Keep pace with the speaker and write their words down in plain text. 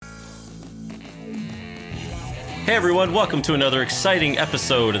Hey everyone, welcome to another exciting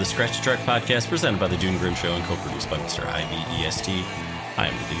episode of the Scratch the Track podcast presented by the Dune Grim Show and co-produced by Mr. IBEST. I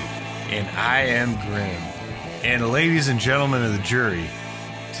am the Dude. And I am Grim. And ladies and gentlemen of the jury,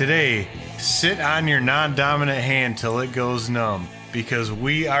 today, sit on your non-dominant hand till it goes numb, because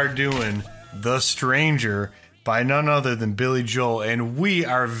we are doing The Stranger by none other than Billy Joel, and we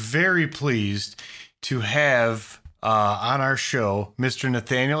are very pleased to have on our show Mr.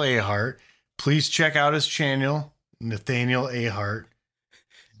 Nathaniel Ahart. Please check out his channel,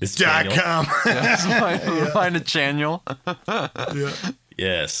 NathanielAhart.com. Find a channel.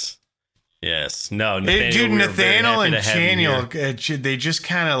 Yeah. Yes. No, Nathaniel, dude, we are very Nathaniel happy and to have you Chaniel, here. they just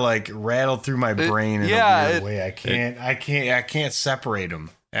kind of like rattled through my brain in a weird way. I can't separate them.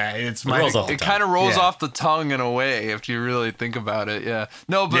 It's my. It kind of rolls off the tongue in a way if you really think about it. Yeah.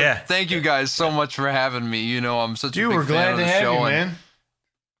 No, but thank you guys so much for having me. You know, I'm such a big we're fan glad of to the have show. you, man.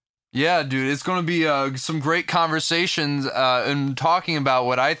 Yeah, dude, it's going to be some great conversations and talking about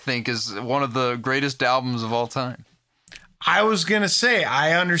what I think is one of the greatest albums of all time. I was going to say,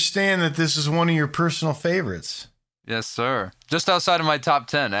 I understand that this is one of your personal favorites. Yes, sir. Just outside of my top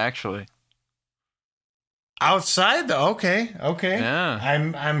 10, actually. Outside okay. Yeah.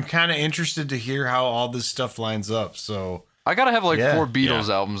 I'm kind of interested to hear how all this stuff lines up. So I gotta have 4 Beatles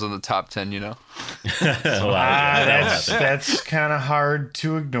albums in the top 10, you know. That's kind of hard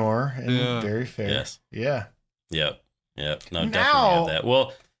to ignore and very fair. Yes. Yeah. Yep. No, definitely have that.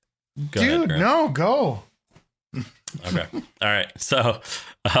 Well, go ahead, go. Okay. All right. So,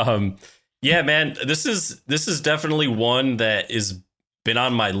 yeah, man, this is definitely one that is been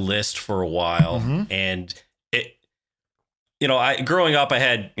on my list for a while, and it, growing up, I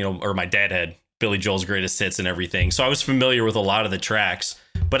had, or my dad had Billy Joel's greatest hits and everything, so I was familiar with a lot of the tracks,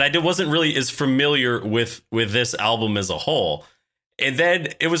 but I wasn't really as familiar with this album as a whole. And then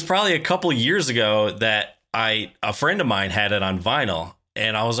it was probably a couple years ago that a friend of mine had it on vinyl.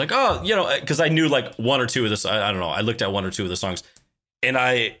 And I was like, because I knew like one or two of this. I don't know. I looked at one or two of the songs, and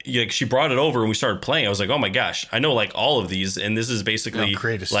she brought it over and we started playing. I was like, oh my gosh, I know like all of these, and this is basically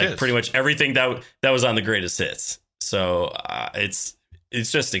greatest like hits. Pretty much everything that was on the greatest hits. So it's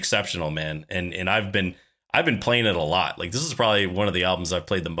just exceptional, man. And I've been playing it a lot. Like this is probably one of the albums I've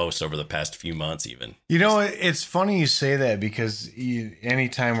played the most over the past few months, even. It's funny you say that, because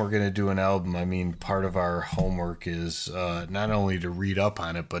anytime we're going to do an album, I mean, part of our homework is not only to read up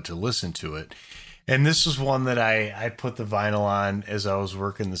on it, but to listen to it. And this was one that I put the vinyl on as I was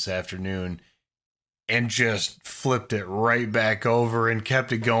working this afternoon and just flipped it right back over and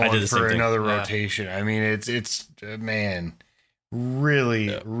kept it going for another rotation. I mean, it's man,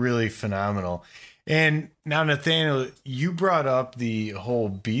 really phenomenal. And now, Nathaniel, you brought up the whole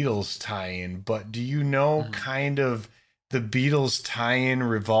Beatles tie-in, but do you know kind of the Beatles tie-in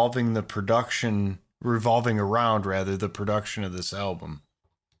revolving around the production of this album?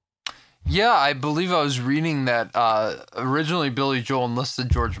 Yeah, I believe I was reading that originally Billy Joel enlisted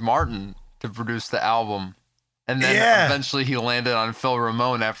George Martin to produce the album, and then eventually he landed on Phil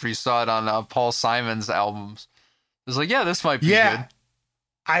Ramone after he saw it on Paul Simon's albums. It was like, this might be good.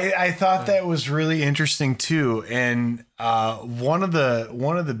 I thought that was really interesting too, and one of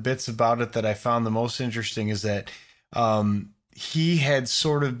the bits about it that I found the most interesting is that he had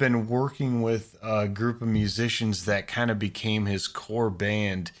sort of been working with a group of musicians that kind of became his core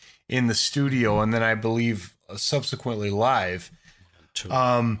band in the studio, and then I believe subsequently live.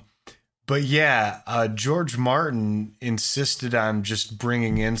 But George Martin insisted on just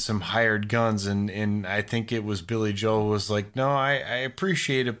bringing in some hired guns, and I think it was Billy Joel was like, no, I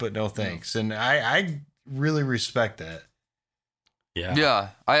appreciate it, but no thanks. And I really respect that. Yeah.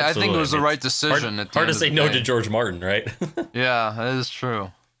 I think it was the right decision. Hard to say no to George Martin, right? Yeah, that is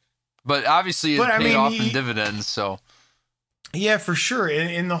true. But obviously it paid off in dividends, so. Yeah, for sure.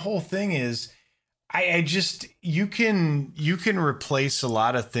 And the whole thing is, I just, you can replace a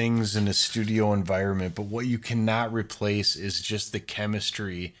lot of things in a studio environment, but what you cannot replace is just the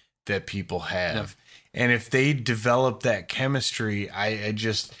chemistry that people have. Yeah. And if they develop that chemistry, I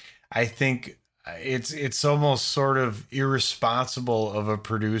think it's almost sort of irresponsible of a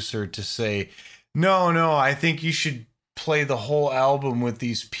producer to say, no, I think you should play the whole album with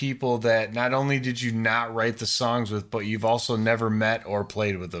these people that not only did you not write the songs with, but you've also never met or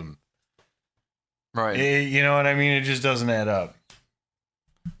played with them. Right. You know what I mean? It just doesn't add up.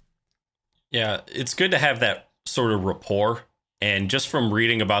 Yeah, it's good to have that sort of rapport. And just from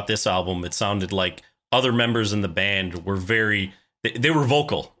reading about this album, it sounded like other members in the band were they were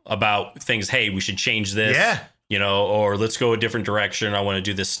vocal about things. Hey, we should change this, or let's go a different direction. I want to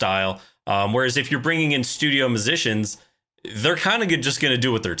do this style. Whereas if you're bringing in studio musicians, they're kind of just going to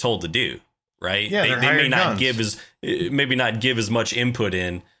do what they're told to do. right? Yeah, they may not give as much input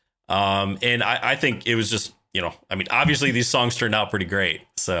in. And I think it was just, I mean, obviously these songs turned out pretty great.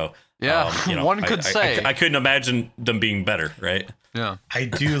 So yeah, one could say I couldn't imagine them being better, right? Yeah, I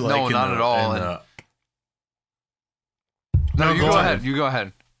do like. No, not at all. No, you go ahead. You go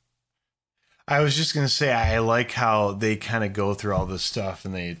ahead. I was just gonna say I like how they kind of go through all this stuff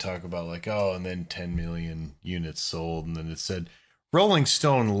and they talk about like, oh, and then 10 million units sold, and then it said Rolling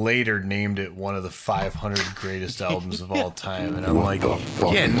Stone later named it one of the 500 greatest albums of all time, and I'm like,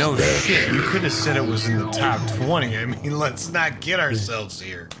 yeah, no shit, you could have said it was in the top 20. I mean, let's not get ourselves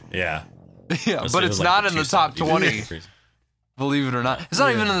here. Yeah, yeah, but it's not in the top 20. Believe it or not, it's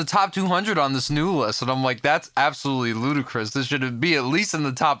not even in the top 200 on this new list, and I'm like, that's absolutely ludicrous. This should be at least in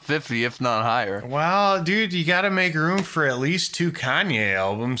the top 50, if not higher. Well, dude, you got to make room for at least 2 Kanye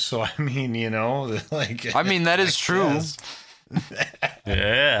albums. So I mean, like, I mean, that is true.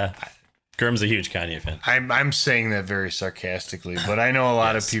 Yeah, Grim's a huge Kanye fan. I'm saying that very sarcastically, but I know a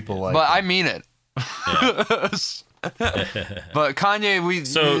lot of people like. But it. I mean it. Yeah. But Kanye,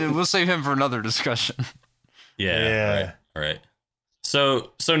 we'll save him for another discussion. Yeah. All right. So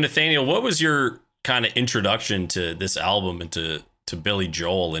Nathaniel, what was your kind of introduction to this album and to Billy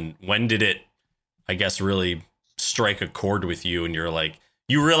Joel, and when did it, I guess, really strike a chord with you and you're like,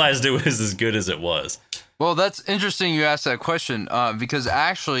 you realized it was as good as it was? Well, that's interesting you asked that question, because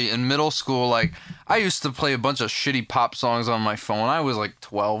actually in middle school, like, I used to play a bunch of shitty pop songs on my phone. I was like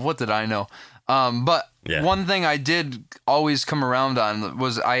 12. What did I know? But one thing I did always come around on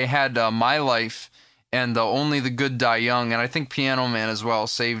was I had My Life and Only the Good Die Young, and I think Piano Man as well,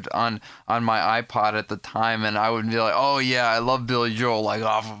 saved on my iPod at the time, and I would be like, oh yeah, I love Billy Joel, like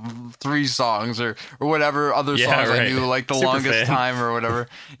off of 3 songs or whatever other songs I knew, like The Longest Time or whatever.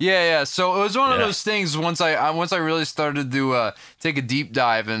 Yeah. So it was one of those things. Once I really started to take a deep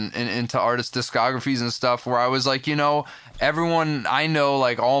dive into artist discographies and stuff, where I was like, everyone I know,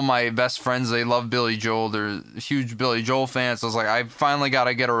 like all my best friends, they love Billy Joel. They're huge Billy Joel fans. So I was like, I finally got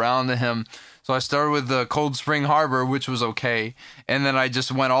to get around to him. So I started with the Cold Spring Harbor, which was okay, and then I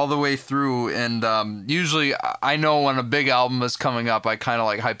just went all the way through. And usually, I know when a big album is coming up, I kind of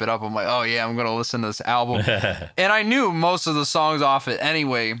like hype it up. I'm like, oh yeah, I'm gonna listen to this album, and I knew most of the songs off it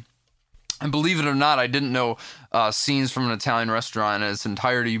anyway. And believe it or not, I didn't know Scenes from an Italian Restaurant in its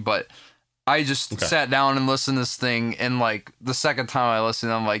entirety, but I just sat down and listened to this thing, and like the second time I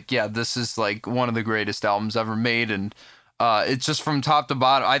listened, I'm like, yeah, this is like one of the greatest albums ever made, and it's just from top to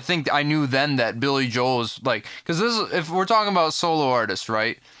bottom. I think I knew then that Billy Joel is like, because if we're talking about solo artists,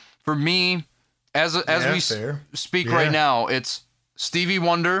 right? For me, as we speak right now, it's Stevie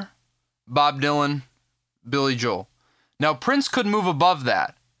Wonder, Bob Dylan, Billy Joel. Now Prince could move above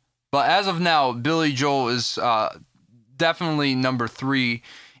that, but as of now, Billy Joel is definitely number 3.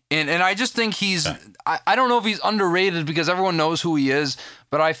 And I just think he's, I don't know if he's underrated because everyone knows who he is,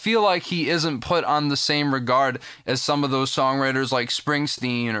 but I feel like he isn't put on the same regard as some of those songwriters like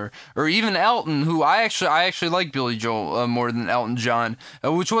Springsteen or even Elton, who I actually like Billy Joel more than Elton John,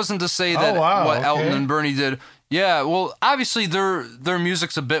 which wasn't to say that Elton and Bernie did. Yeah, well, obviously their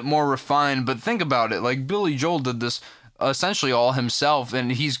music's a bit more refined, but think about it. Like Billy Joel did this essentially all himself,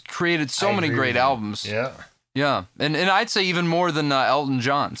 and he's created so many great albums. Yeah. Yeah, and I'd say even more than Elton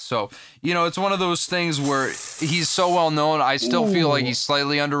John. So, it's one of those things where he's so well known. I still feel like he's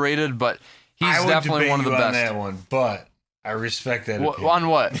slightly underrated, but he's definitely one of the best. On that one, but I respect that opinion. On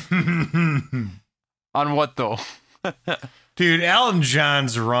what? On what though? Dude, Elton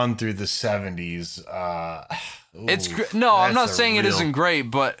John's run through the 70s. I'm not saying it isn't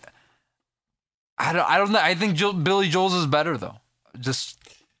great, but I don't know. I think Billy Joel's is better though. Just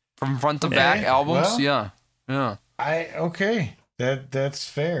from front to back albums, yeah. That's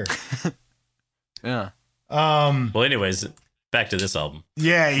fair. Yeah. Well, anyways, back to this album.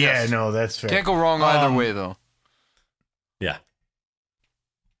 Yeah, no, that's fair. Can't go wrong either way, though. Yeah.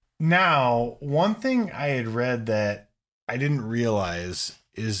 Now, one thing I had read that I didn't realize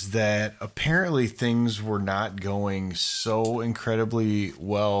is that apparently things were not going so incredibly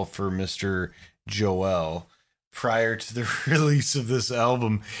well for Mr. Joel prior to the release of this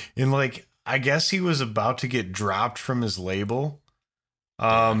album. And like, I guess he was about to get dropped from his label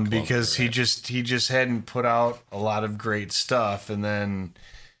because he just hadn't put out a lot of great stuff. And then,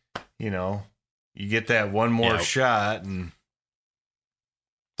 you get that one more shot, and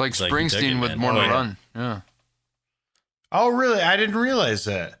like Springsteen with More to Run. Yeah. Oh, really? I didn't realize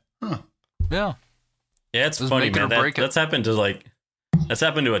that. Huh. Yeah. Yeah, it's funny, man. That's happened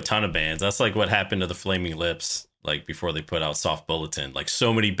to a ton of bands. That's like what happened to the Flaming Lips, like before they put out Soft Bulletin. Like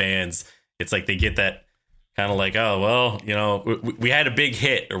so many bands, it's like they get that kind of like, oh, well, you know, we had a big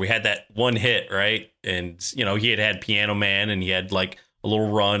hit, or we had that one hit, right? And, you know, he had Piano Man, and he had like a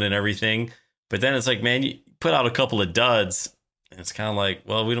little run and everything. But then it's like, man, you put out a couple of duds, and it's kind of like,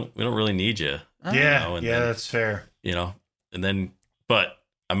 well, we don't really need you. Yeah, you know? yeah, that's fair. You know, and then, but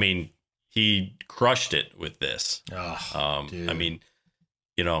I mean, he crushed it with this. Oh, I mean,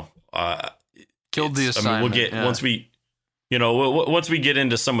 you know, killed the assignment. I mean, we'll get once we, you know, once we get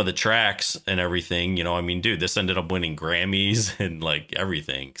into some of the tracks and everything, you know, I mean, dude, this ended up winning Grammys and like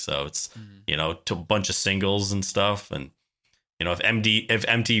everything. So it's, you know, to a bunch of singles and stuff. And, you know, if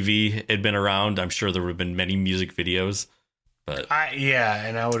MTV had been around, I'm sure there would have been many music videos. But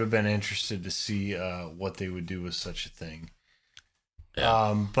and I would have been interested to see what they would do with such a thing.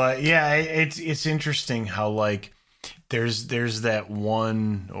 Yeah. But yeah, it's interesting how like there's that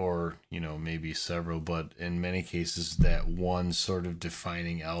one, or you know, maybe several, but in many cases that one sort of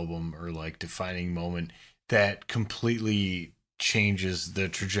defining album or like defining moment that completely changes the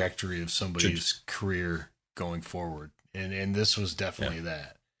trajectory of somebody's career going forward. And this was definitely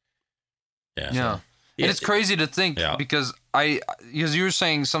that. Yeah. Yeah. And it's crazy to think because you were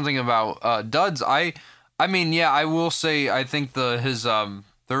saying something about duds. I mean, yeah, I will say I think his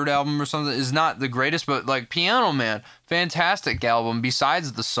third album or something is not the greatest, but like Piano Man, fantastic album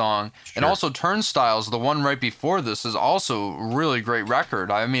besides the song. Sure. And also Turnstiles, the one right before this, is also a really great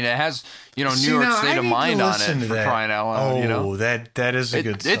record. I mean, it has, you know, New York State of Mind on it, for crying out loud. Oh, you know? that is a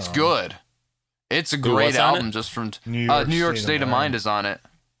good song. It's good. It's a great album just from New York State of Mind is on it.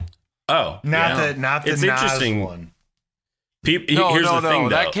 Oh, not the it's Nas interesting. one. Here's the thing, though.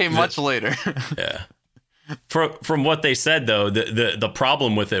 That came much later. Yeah. From what they said, though, the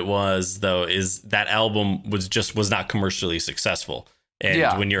problem with it is that album was not commercially successful.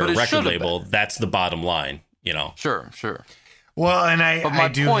 And when you're a record label, that's the bottom line, you know. Sure. Well, and I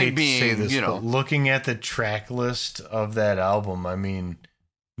do hate being, to say this, you know, but looking at the track list of that album, I mean,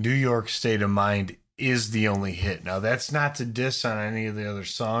 New York State of Mind is the only hit. Now, that's not to diss on any of the other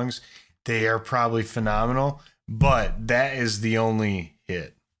songs. They are probably phenomenal, but that is the only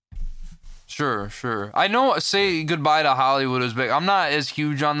hit. Sure. I know Say Goodbye to Hollywood is big. I'm not as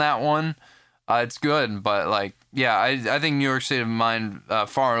huge on that one. It's good, but like, yeah, I think New York State of Mind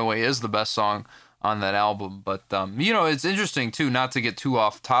far and away is the best song on that album. But, you know, it's interesting, too, not to get too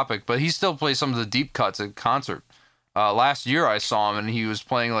off topic, but he still plays some of the deep cuts at concert. Last year I saw him and he was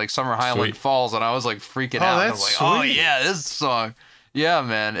playing like Summer Highland Falls, and I was like freaking out. I was like, sweet. oh yeah, this song. Yeah,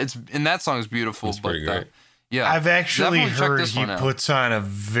 man. That song's beautiful. It's pretty great. Yeah. I've actually heard he puts on a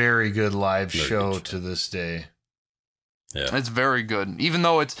very good live show to this day. Yeah. It's very good. Even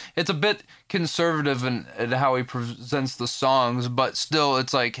though it's a bit conservative in how he presents the songs, but still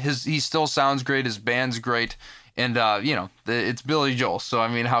it's like he still sounds great, his band's great, and you know, it's Billy Joel, so I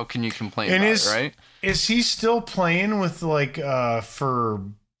mean, how can you complain about it, right? Is he still playing with like for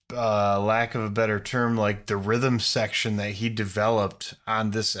lack of a better term, like the rhythm section that he developed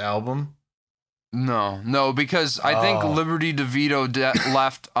on this album? No, because I think Liberty DeVito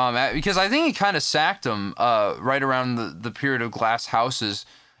left because I think he kind of sacked him right around the period of Glass Houses,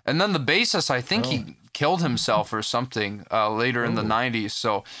 and then the bassist, I think he killed himself or something later in the 90s.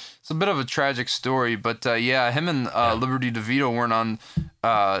 So it's a bit of a tragic story, but yeah, him and Liberty DeVito weren't on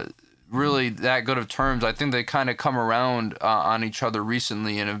really that good of terms. I think they kind of come around on each other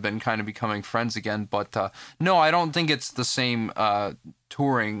recently and have been kind of becoming friends again. But no, I don't think it's the same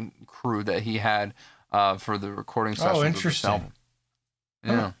touring crew that he had for the recording sessions. Oh, interesting.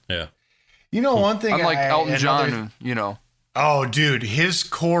 Yeah. You know, one thing, unlike Elton John, you know. Oh, dude, his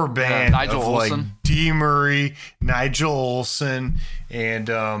core band Nigel of Olsson. like Dee Murray, Nigel Olsson, and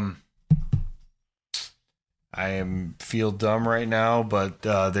I feel dumb right now, but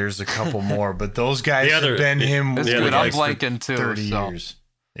there's a couple more. But those guys have been him with I'm like blanking too, 30 years.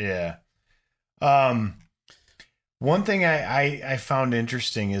 Yeah. One thing I found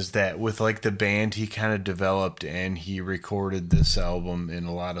interesting is that with like the band he kind of developed and he recorded this album and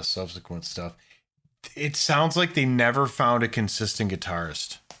a lot of subsequent stuff, it sounds like they never found a consistent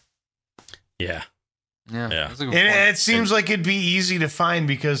guitarist. Yeah. That's a good And point. it seems like it'd be easy to find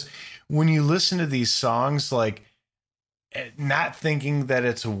because when you listen to these songs, like not thinking that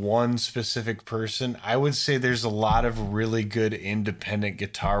it's one specific person, I would say there's a lot of really good independent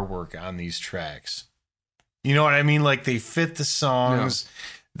guitar work on these tracks. You know what I mean? Like they fit the songs.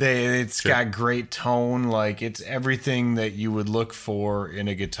 Yeah. It's got great tone. Like it's everything that you would look for in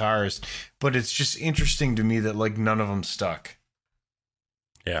a guitarist. But it's just interesting to me that like none of them stuck.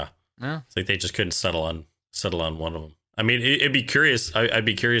 Yeah. It's like they just couldn't settle on one of them. I mean, it'd be curious. I'd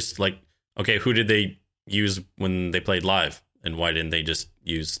be curious. Like, okay, who did they use when they played live? and why didn't they just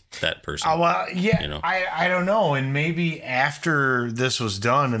use that person? Well, yeah, you know? I don't know. And maybe after this was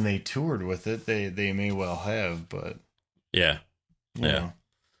done and they toured with it, they may well have, but yeah. Know.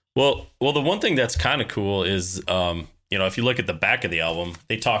 Well, the one thing that's kind of cool is, you know, if you look at the back of the album,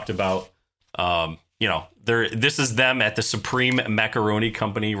 they talked about, you know, this is them at the Supreme Macaroni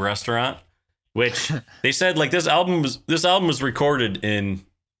Company restaurant, which they said like this album was recorded in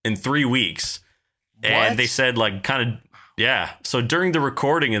 3 weeks. And they said like kind of, yeah. So during the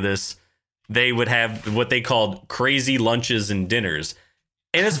recording of this, they would have what they called crazy lunches and dinners.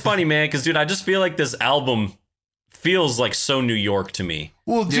 And it's funny, man, because, dude, I just feel like this album feels like so New York to me.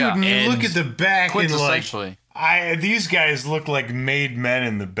 Well, dude, and you look at the back and like, these guys look like made men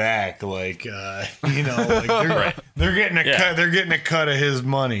in the back, like you know, like they're getting a cut. They're getting a cut of his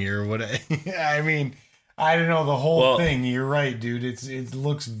money or what. I mean, I don't know the whole thing. You're right, dude. It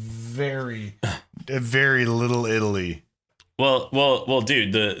looks very Little Italy. Well,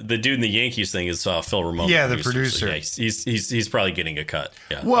 dude. The dude in the Yankees thing is Phil Ramone. Yeah, the producer. So yeah, he's probably getting a cut.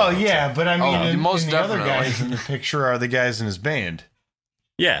 Yeah. Well, yeah, but I mean, most the other guys in the picture are the guys in his band.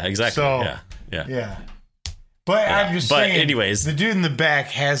 Yeah, exactly. So, yeah. But I'm just saying. Anyways, the dude in the back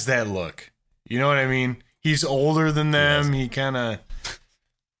has that look. You know what I mean? He's older than them. He kind of.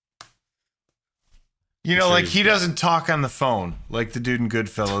 You know, like he doesn't talk on the phone like the dude in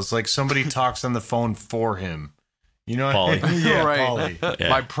Goodfellas. Like somebody talks on the phone for him. You know, Paulie. Yeah, right. Paulie. Yeah.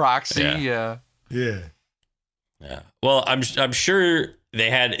 My proxy. Yeah. Well, I'm sure they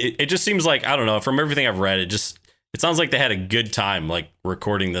had. It just seems like, I don't know. From everything I've read, it sounds like they had a good time like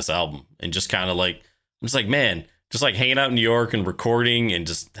recording this album and just kind of like, I'm just like, man, just like hanging out in New York and recording and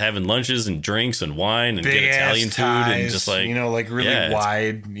just having lunches and drinks and wine and big good Italian ties, food and just like, you know, like really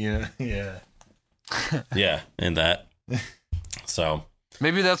wide. You know, yeah, and that. So.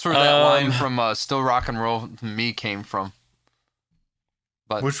 Maybe that's where that line from "Still Rock and Roll" to me came from.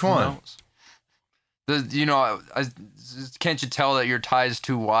 But which one? Can't you tell that your tie is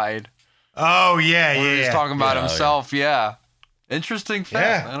too wide? Oh yeah, He's talking about himself. Yeah, interesting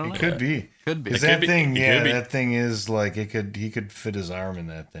fact. Yeah, I don't know. Could be. Because that thing, that thing is like he could fit his arm in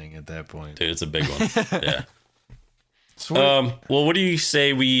that thing at that point. Dude, it's a big one. Yeah. Sweet. Well, what do you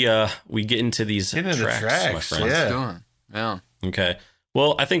say we get into these tracks, my friends? Let's do it. Yeah. Okay.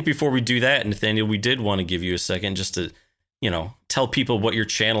 Well, I think before we do that, Nathaniel, we did want to give you a second just to, you know, tell people what your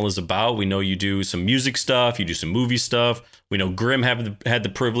channel is about. We know you do some music stuff, you do some movie stuff. We know Grim had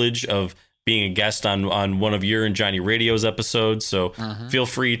the privilege of being a guest on one of your and Johnny Radio's episodes. So feel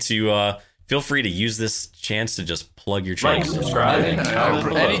free to use this chance to just plug your channel. Subscribe.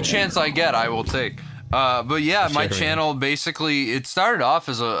 Any chance I get, I will take. But yeah, my channel basically, it started off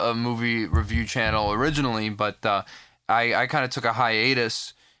as a movie review channel originally, but I kind of took a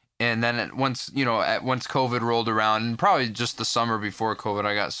hiatus, and then once COVID rolled around, and probably just the summer before COVID,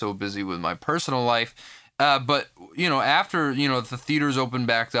 I got so busy with my personal life. But after the theaters opened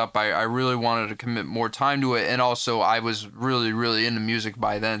back up, I really wanted to commit more time to it, and also I was really, really into music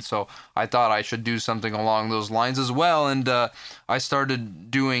by then, so I thought I should do something along those lines as well. And I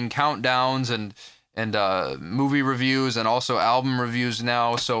started doing countdowns and movie reviews and also album reviews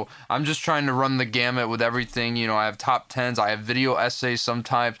now. So I'm just trying to run the gamut with everything. I have top 10s, I have video essays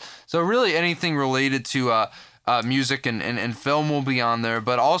sometimes. So really anything related to music and film will be on there.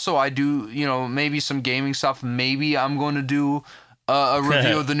 But also I do, maybe some gaming stuff. Maybe I'm going to do a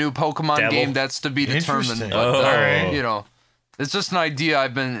review of the new Pokemon game. That's to be determined. But, it's just an idea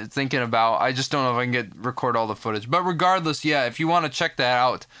I've been thinking about. I just don't know if I can record all the footage. But regardless, yeah, if you want to check that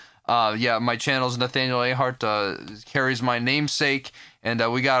out, my channel's Nathaniel Ahart, carries my namesake, and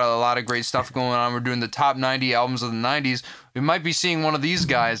we got a lot of great stuff going on. We're doing the top 90 albums of the 90s. We might be seeing one of these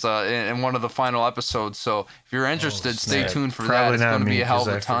guys in one of the final episodes, so if you're interested, stay tuned for that. It's going to be a hell of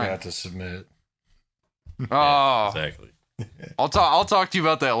a time. I forgot to submit. Oh, exactly. I'll talk to you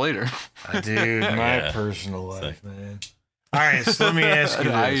about that later. Dude, my personal life, man. All right, so let me ask you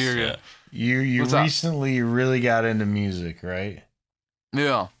this. You recently really got into music, right?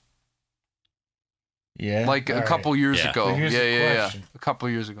 Yeah. Yeah. Like a couple years ago. So yeah. A couple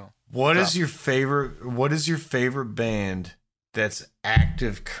years ago. What is your favorite band that's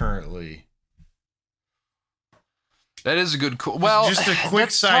active currently? That is a good well, just a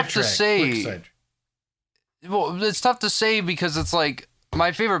quick sidetrack. Tough to say. Well, it's tough to say because it's like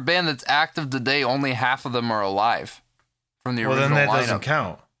my favorite band that's active today, only half of them are alive from the original lineup. Well, then that doesn't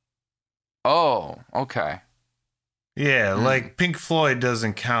count. Oh, okay. Yeah, like Pink Floyd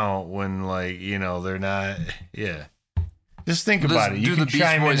doesn't count when, like, they're not. Yeah. Just think about it. You can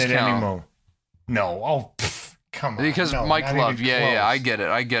chime in at any moment. No. Come on. Because Mike Love. Yeah, I get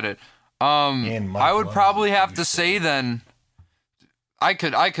it. I would probably have to say then I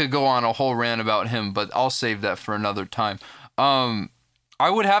could go on a whole rant about him, but I'll save that for another time. I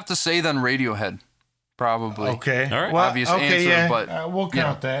would have to say then Radiohead, probably. Okay. All right. Well, Obvious okay, answer, yeah. but we'll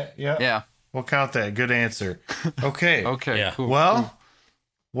count that. Yeah. yeah. We'll count that. Good answer. Okay. Okay. Yeah. Cool, Well, cool.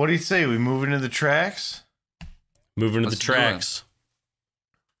 what do you say? We move into the tracks? Moving to Let's the do it. tracks.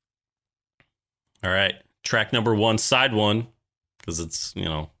 All right. Track number 1, side 1, because it's,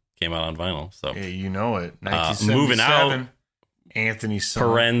 came out on vinyl. So Yeah, you know it. Moving 1977. Anthony's song.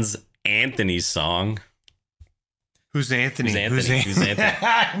 Peren's Anthony's song. Who's Anthony? Who's Anthony?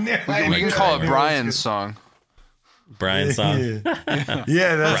 I knew We can it. call I it knew Brian's song. Brian's song.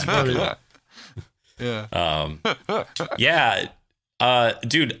 Yeah, that's funny. Yeah. Yeah.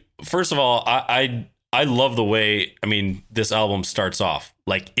 Dude, first of all, I love the way, this album starts off.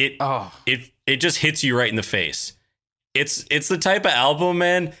 Like it just hits you right in the face. It's the type of album,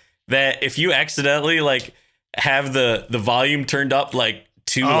 man, that if you accidentally like have the volume turned up like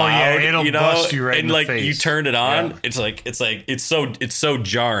too loud, yeah, it'll bust you right and in the like face. you turn it on, Yeah. it's so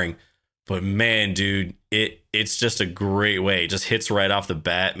jarring. But man, dude, it's just a great way. It just hits right off the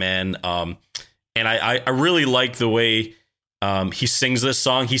bat, man. And I really like the way he sings this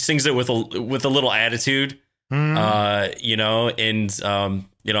song. He sings it with a little attitude. Billy,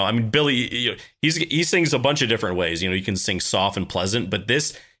 he sings a bunch of different ways. You can sing soft and pleasant, but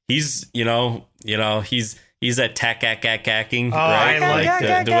this, he's that tack-ack-ack-acking, right? I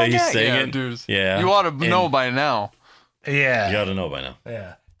like the way he's singing. Dude. Yeah. You ought to know by now. Yeah. You ought to know by now.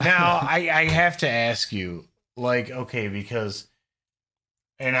 Yeah. Now, I have to ask you, like, okay, because,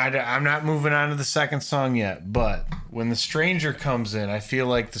 and I'm not moving on to the second song yet, but when The Stranger comes in, I feel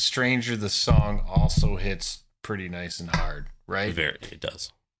like The Stranger, the song, also hits pretty nice and hard, right? It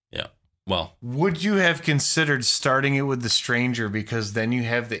does. Yeah. Well, Would you have considered starting it with The Stranger, because then you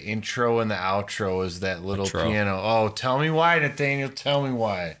have the intro and the outro as that little piano? Oh, tell me why, Nathaniel. Tell me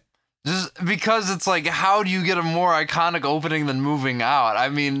why. Just because it's like, how do you get a more iconic opening than Moving Out? I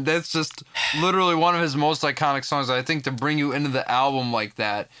mean, that's just literally one of his most iconic songs. I think to bring you into the album like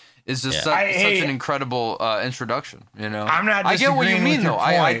that is just such an incredible introduction. I'm not. I get what you disagreeing mean, with your though.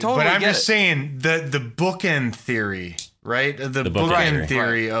 point, I totally But I'm get just saying the bookend theory, right? The bookend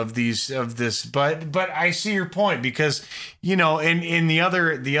theory of this. But I see your point, because and the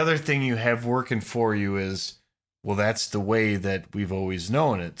other thing you have working for you is, well, that's the way that we've always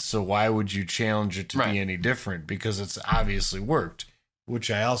known it. So why would you challenge it to be any different? Because it's obviously worked,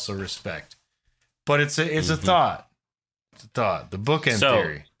 which I also respect. But it's a thought. It's a thought. The bookend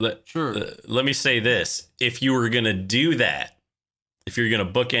theory. Let me say this. If you were going to do that, if you're going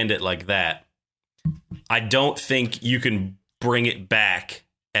to bookend it like that, I don't think you can bring it back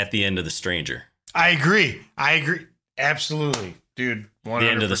at the end of The Stranger. I agree. Absolutely. Dude, 100%. The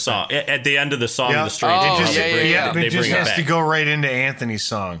end of the song. At the end of the song, The Stranger. It just has to go right into Anthony's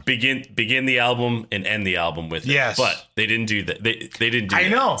song. Begin the album and end the album with it. Yes. But they didn't do that. They didn't do I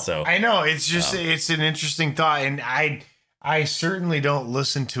know. that. So I know. It's just it's an interesting thought, and I certainly don't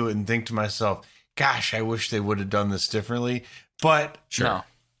listen to it and think to myself, gosh, I wish they would have done this differently. But No.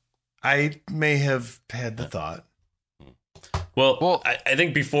 I may have had the thought. Well, I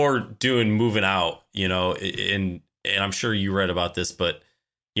think before doing Moving Out, and I'm sure you read about this, but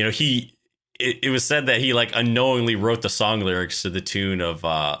it was said that he like unknowingly wrote the song lyrics to the tune of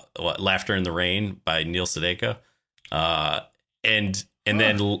 "Laughter in the Rain" by Neil Sedaka, and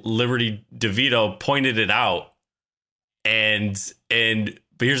then Liberty DeVito pointed it out, but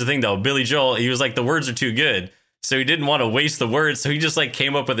here's the thing though, Billy Joel, he was like, the words are too good. So he didn't want to waste the words, so he just like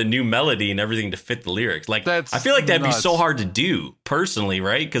came up with a new melody and everything to fit the lyrics. Like, I feel like that'd be so hard to do personally,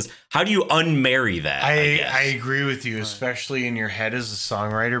 right? Because how do you unmarry that? I agree with you, especially in your head as a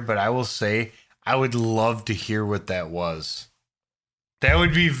songwriter. But I will say, I would love to hear what that was. That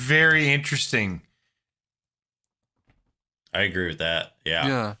would be very interesting. I agree with that. Yeah.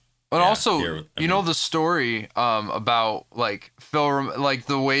 Yeah. But also, the story about like like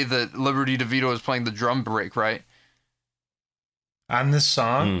the way that Liberty DeVito is playing the drum break, right? On this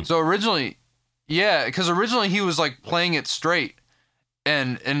song? So originally, because originally he was like playing it straight,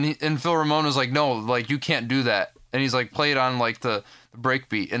 and Phil Ramone was like, no, like you can't do that, and he's like, play it on like the break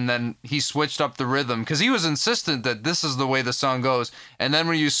beat, and then he switched up the rhythm because he was insistent that this is the way the song goes, and then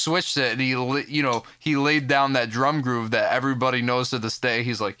when you switched it, he laid down that drum groove that everybody knows to this day.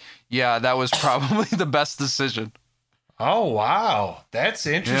 He's like, yeah, that was probably the best decision. Oh wow, that's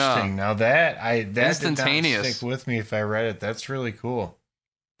interesting. Yeah. Now that instantaneous did not stick with me if I read it. That's really cool.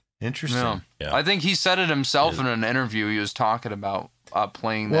 Interesting. Yeah. I think he said it himself in an interview. He was talking about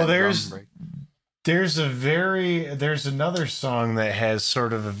playing that drum break. There's another song that has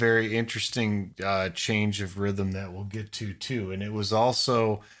sort of a very interesting change of rhythm that we'll get to too, and it was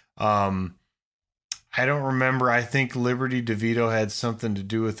also I don't remember. I think Liberty DeVito had something to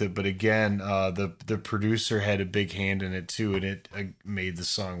do with it, but again, the producer had a big hand in it too, and it made the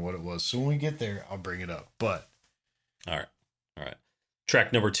song what it was. So when we get there, I'll bring it up. But all right.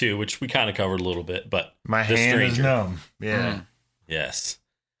 Track number 2, which we kind of covered a little bit, but My Hand Is Numb. Yeah. Yes.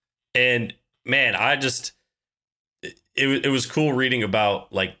 And man, it was cool reading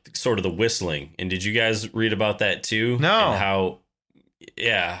about like sort of the whistling. And did you guys read about that too? No. And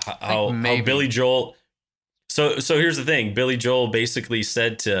how Billy Joel. So here's the thing. Billy Joel basically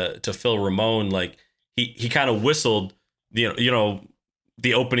said to Phil Ramone, like he kind of whistled, you know,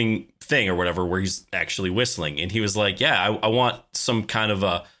 the opening thing or whatever, where he's actually whistling. And he was like, yeah, I want some kind of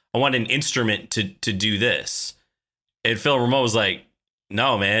I want an instrument to do this. And Phil Ramone was like,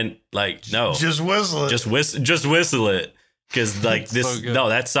 no, man, like, no, just whistle it. Just whistle it. Cause like this, so no,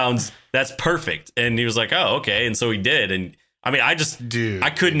 that's perfect. And he was like, oh, okay. And so he did. And I mean, I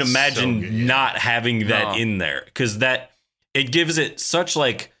couldn't imagine so good, yeah. not having that in there. Cause it gives it such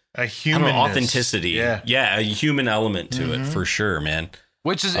like a human authenticity. Yeah. A human element to it for sure, man.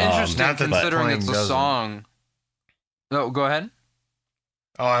 Which is interesting considering it's a song. No, go ahead.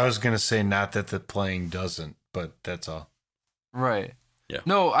 Oh, I was going to say not that the playing doesn't, but that's all. Right. Yeah.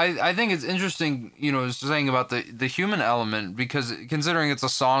 No, I think it's interesting, you know, saying about the human element, because considering it's a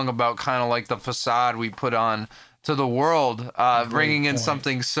song about kind of like the facade we put on to the world, bringing in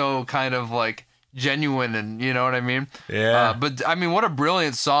something so kind of like genuine, and you know what I mean? Yeah. But I mean, what a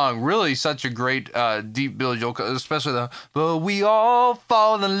brilliant song. Really such a great deep Billy Joel, especially but we all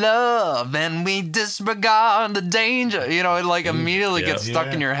fall in love and we disregard the danger. You know, it like immediately gets stuck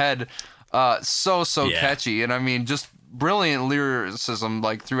in your head. So catchy. And I mean, just brilliant lyricism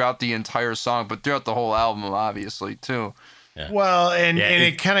like throughout the entire song, but throughout the whole album, obviously, too. Yeah. Well, and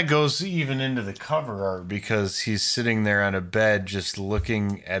it kind of goes even into the cover art, because he's sitting there on a bed just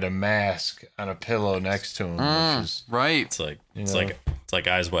looking at a mask on a pillow next to him. Which is, right. It's like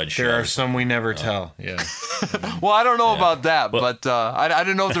Eyes Wide Shut. There are some we never tell. Yeah. Well, I don't know about that, but I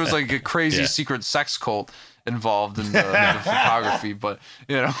didn't know if there was like a crazy secret sex cult involved in the photography, but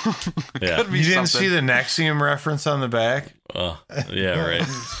you know, could be you didn't see the NXIVM reference on the back? Yeah, right.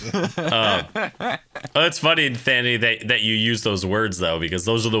 It's funny, Nathaniel, that you use those words though, because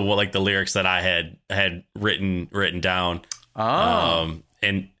those are the lyrics that I had written down. And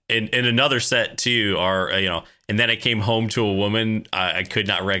in another set too are and then I came home to a woman I could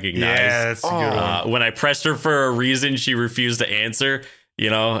not recognize. Yeah, that's a good one. When I pressed her for a reason, she refused to answer.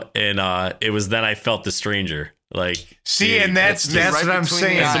 And it was then I felt the stranger. Like, see, dude, and that's what I'm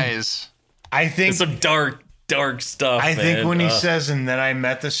saying. I think it's some dark stuff. I think when he says, and then I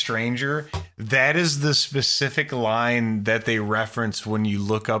met the stranger, that is the specific line that they reference when you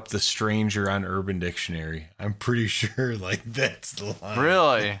look up the stranger on Urban Dictionary. I'm pretty sure, like, that's the line.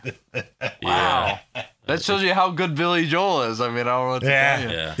 Really? Wow. That shows you how good Billy Joel is. I mean, I don't know what to tell you.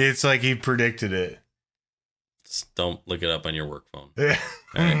 Yeah. It's like he predicted it. Just don't look it up on your work phone. Yeah.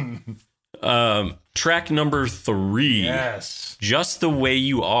 All right. Track number 3. Yes. Just the Way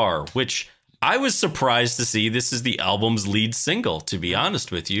You Are, which I was surprised to see this is the album's lead single, to be honest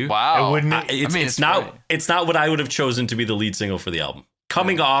with you. Wow. It's not what I would have chosen to be the lead single for the album.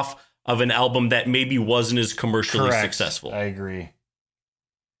 Coming off of an album that maybe wasn't as commercially successful. I agree.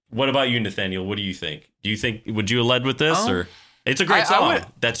 What about you, Nathaniel? What do you think? Would you have led with this? Or it's a great song.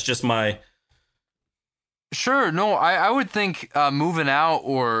 That's just my... Sure. No, I would think Moving Out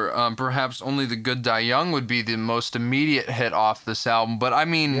or perhaps Only the Good Die Young would be the most immediate hit off this album. But I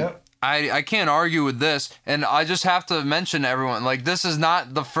mean, I can't argue with this. And I just have to mention to everyone, like, this is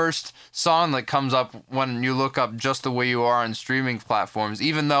not the first song that comes up when you look up Just the Way You Are on streaming platforms,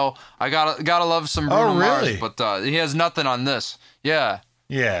 even though I gotta love some Bruno Mars, but he has nothing on this. Yeah.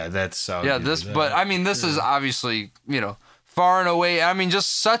 Yeah, that's... But I mean, this is obviously, far and away. I mean,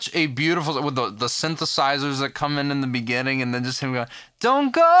 just such a beautiful, with the synthesizers that come in the beginning, and then just him going,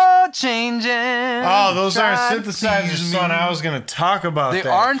 "Don't go changing." Oh, those aren't synthesizers, son. I was going to talk about that,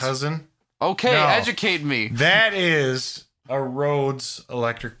 aren't? Cousin. Okay, no. Educate me. That is a Rhodes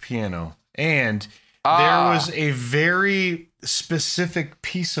electric piano. And there was a very specific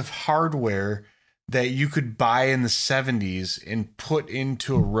piece of hardware that you could buy in the 70s and put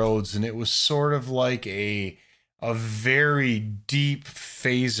into a Rhodes, and it was sort of like a very deep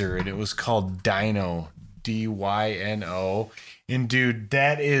phaser, and it was called Dyno, D-Y-N-O. And dude,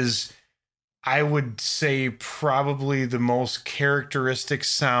 that is, I would say, probably the most characteristic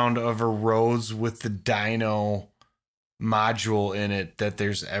sound of a Rhodes with the Dyno module in it that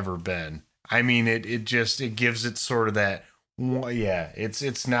there's ever been. I mean, it gives it sort of that. Yeah,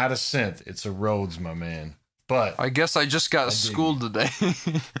 it's not a synth, it's a Rhodes, my man. But I guess I just got schooled today.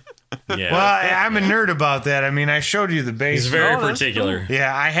 Yeah. Well, I'm a nerd about that. I mean, I showed you the basement. He's very particular.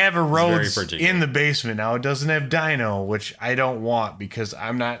 Yeah, I have a Rhodes in the basement. Now, it doesn't have dyno, which I don't want because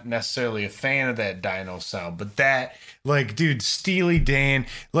I'm not necessarily a fan of that dyno sound. But that, like, dude, Steely Dan,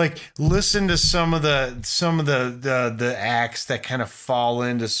 like, listen to some of the acts that kind of fall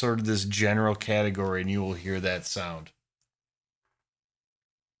into sort of this general category, and you will hear that sound.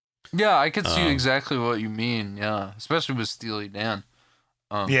 Yeah, I could see exactly what you mean. Yeah, especially with Steely Dan.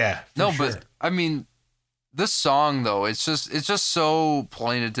 Yeah. No, sure. but I mean, this song though, it's just so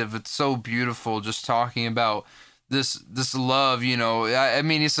plaintive. It's so beautiful. Just talking about this love, you know. I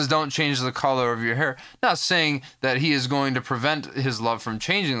mean, he says, "Don't change the color of your hair." Not saying that he is going to prevent his love from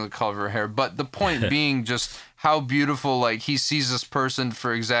changing the color of her hair, but the point being just how beautiful. Like, he sees this person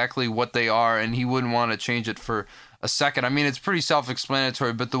for exactly what they are, and he wouldn't want to change it for a second. I mean, it's pretty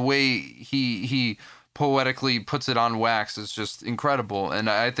self-explanatory, but the way he poetically puts it on wax is just incredible. And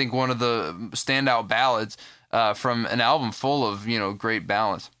I think one of the standout ballads from an album full of, you know, great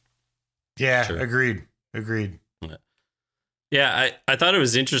ballads. Yeah, Sure. Agreed. Yeah, I thought it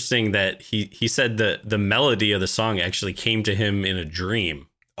was interesting that he said that the melody of the song actually came to him in a dream.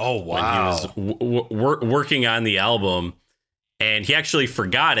 Oh, wow. When he was working on the album, and he actually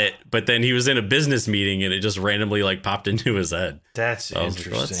forgot it, but then he was in a business meeting and it just randomly like popped into his head. That's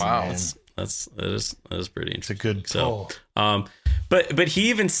interesting. Wow, man. that is pretty interesting. It's a good pull. But he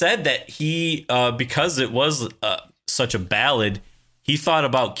even said that he because it was such a ballad, he thought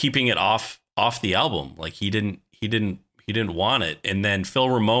about keeping it off the album. Like he didn't want it, and then Phil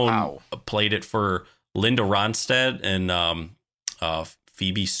Ramone played it for Linda Ronstadt and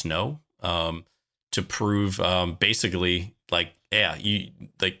Phoebe Snow to prove basically like, yeah,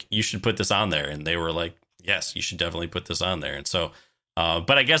 you should put this on there, and they were like, yes, you should definitely put this on there. And so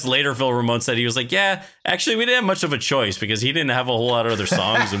but I guess later Phil Ramone said he was like, yeah, actually we didn't have much of a choice because he didn't have a whole lot of other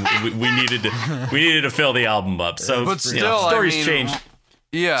songs, and we needed to fill the album up. So but still, stories change.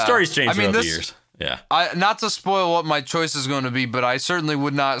 Yeah, stories change throughout the years. Yeah, not to spoil what my choice is going to be, but I certainly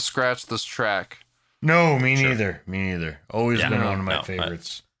would not scratch this track. No, me neither. Me neither. Always been one of my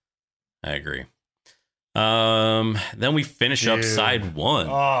favorites. I agree. Then we finish up side one.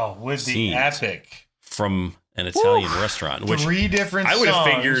 Oh, with the epic from an Italian restaurant, which 3 different I would have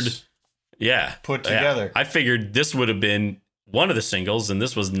songs figured, put together. Yeah, I figured this would have been one of the singles, and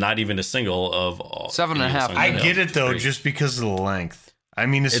this was not even a single of 7.5. I get it though, just because of the length. I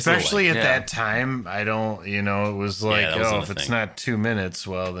mean, especially at that time, I don't, it was like, if it's not 2 minutes,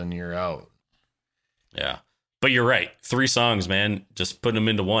 well, then you're out. Yeah. But you're right. 3 songs, man. Just putting them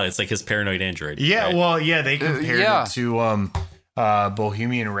into one. It's like his Paranoid Android. Yeah, right? well, yeah, they compared it to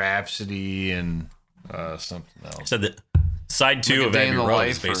Bohemian Rhapsody and something else. Said that side 2 of Abbey Road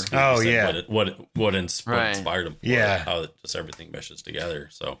is basically what inspired him. How just everything meshes together.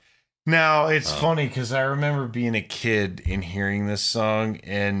 So now it's funny because I remember being a kid and hearing this song,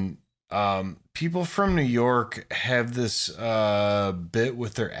 and people from New York have this bit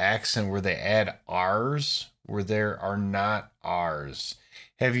with their accent where they add R's where there are not R's.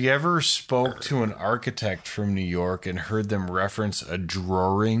 Have you ever spoke to an architect from New York and heard them reference a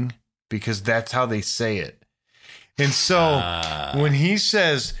drawing? Because that's how they say it. And so when he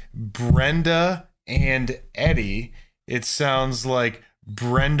says Brenda and Eddie, it sounds like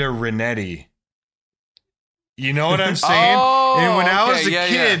Brenda Renetti. You know what I'm saying? And when I was a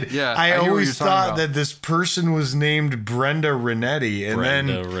kid, I always thought that this person was named Brenda Renetti.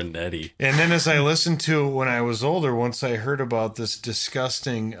 And then as I listened to it when I was older, once I heard about this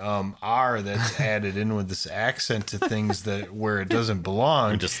disgusting R that's added in with this accent to things that where it doesn't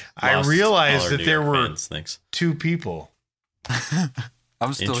belong, I realized that there were 2 people.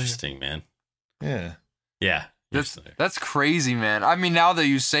 I'm still interesting, man. Yeah. Yeah. That's crazy, man. I mean, now that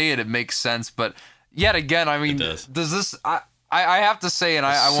you say it, it makes sense, but yet again, I mean, does this? I have to say, and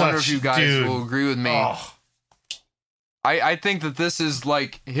I wonder if you guys will agree with me. Oh. I think that this is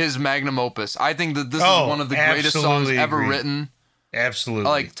like his magnum opus. I think that this is one of the greatest songs ever written. Absolutely,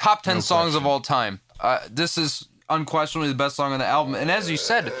 like top 10 songs of all time. This is unquestionably the best song on the album. And as you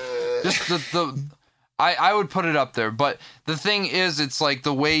said, just I would put it up there. But the thing is, it's like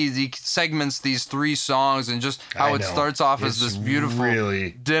the way he segments these 3 songs and just how it starts off as this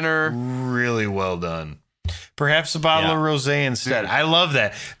beautiful dinner. Really well done. Perhaps a bottle of rosé instead. Dude. I love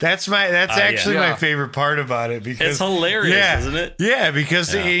that. That's actually my favorite part about it because it's hilarious, isn't it? Yeah,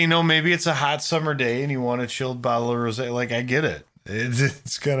 because maybe it's a hot summer day and you want a chilled bottle of rosé. Like I get it.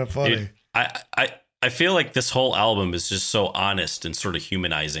 It's kind of funny. Dude, I feel like this whole album is just so honest and sort of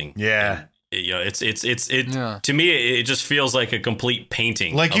humanizing. Yeah. you know, to me, it just feels like a complete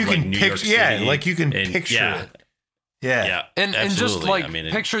painting. Like you of, can New picture, York City. like you can picture it. Yeah. And just like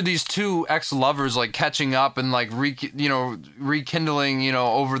picture these two ex-lovers like catching up and like rekindling, you know,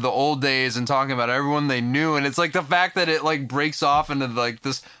 over the old days and talking about everyone they knew. And it's like the fact that it like breaks off into like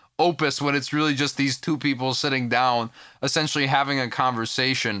this opus when it's really just these two people sitting down, essentially having a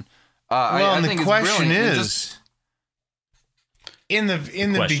conversation. I think the question it's is, in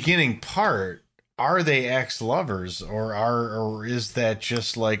the beginning part, are they ex-lovers or is that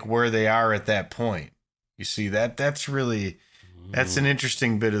just like where they are at that point? You see, that's an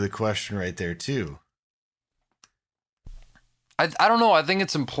interesting bit of the question right there too. I don't know. I think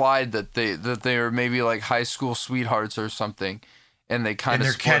it's implied that they are maybe like high school sweethearts or something, and they kind of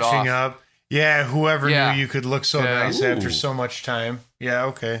they're split catching off. up. Yeah, whoever knew you could look so nice after so much time. Yeah,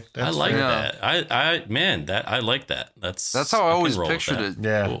 okay. I like that. I like that. That's how I always pictured it.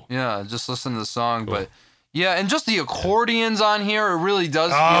 Yeah, cool. Yeah. Just listen to the song, but. Yeah, and just the accordions on here, it really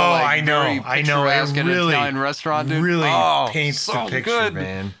does feel I like know. It really, an Italian restaurant, dude. Really paints the picture, good.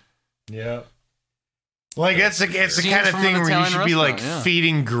 Man. Yeah. Like it's the kind of thing where you should be like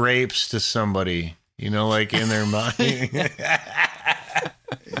feeding grapes to somebody, you know, like in their mind.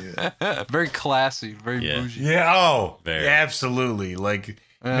 Very classy, very bougie. Yeah. Absolutely. Like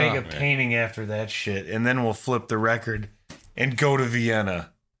make a painting after that shit, and then we'll flip the record and go to Vienna.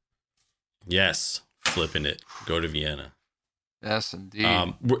 Yes. Flipping it, go to Vienna. Yes,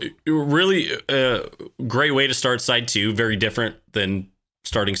 indeed. Really great way to start side 2. Very different than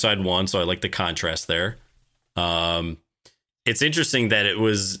starting side 1, so I like the contrast there. It's interesting that it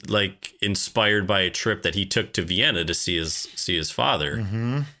was like inspired by a trip that he took to Vienna to see his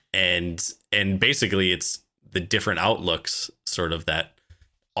father, and basically it's the different outlooks sort of that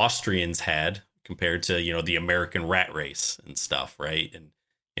Austrians had compared to, you know, the American rat race and stuff, right? And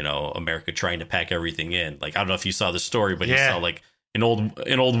you know, America trying to pack everything in. Like, I don't know if you saw the story, but he saw like an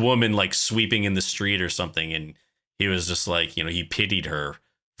old woman like sweeping in the street or something. And he was just like, you know, he pitied her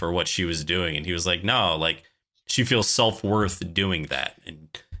for what she was doing. And he was like, no, like she feels self-worth doing that. And,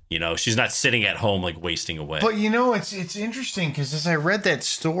 you know, she's not sitting at home like wasting away. But, you know, it's interesting because as I read that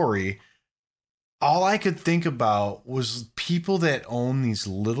story, all I could think about was people that own these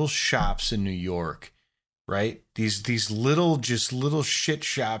little shops in New York. Right? These little shit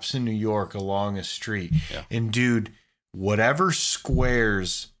shops in New York along a street. Yeah. And dude, whatever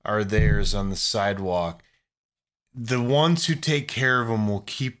squares are theirs on the sidewalk, the ones who take care of them will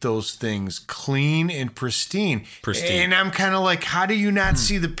keep those things clean and pristine. And I'm kind of like, how do you not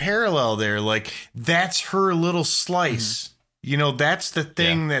see the parallel there? Like, that's her little slice. You know, that's the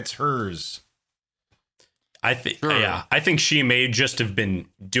thing that's hers. I think she may just have been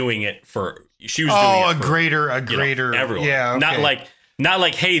doing it for. She was doing it for, a greater, everyone. Yeah, okay. Not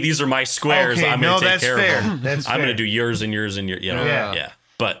like, hey, these are my squares. Okay, I'm going to take care fair. of them. That's I'm going to do yours and yours and yours. You know, yeah.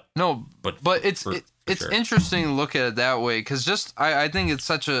 But it's interesting to look at it that way because just I think it's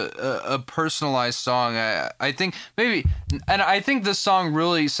such a personalized song. I think maybe, and I think this song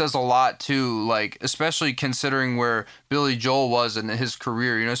really says a lot too, like especially considering where Billy Joel was in his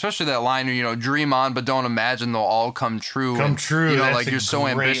career, you know, especially that line, you know, dream on but don't imagine they'll all come true. You know, that's like you're so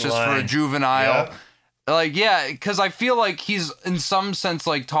ambitious line. For a juvenile. Yep. Like, yeah, because I feel like he's in some sense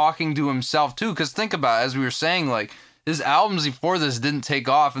like talking to himself too, because think about it, as we were saying, like his albums before this didn't take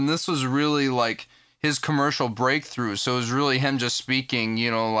off, and this was really like his commercial breakthrough. So it was really him just speaking,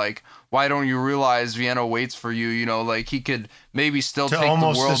 you know, like, why don't you realize Vienna waits for you? You know, like he could maybe still take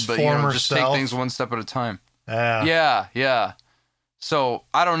the world, but, you know, just take things one step at a time. Yeah. So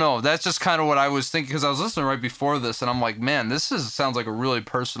I don't know. That's just kind of what I was thinking because I was listening right before this and I'm like, man, sounds like a really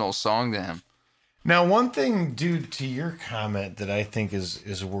personal song to him. Now, one thing, dude, to your comment that I think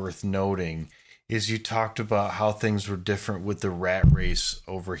is worth noting is you talked about how things were different with the rat race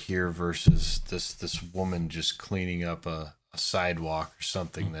over here versus this woman just cleaning up a sidewalk or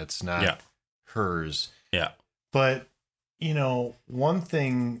something that's not hers. Yeah. But, you know, one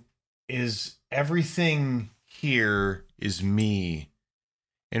thing is everything here is me.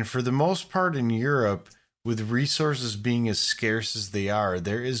 And for the most part in Europe, with resources being as scarce as they are,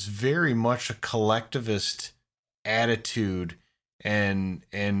 there is very much a collectivist attitude and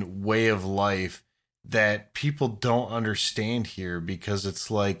way of life that people don't understand here because it's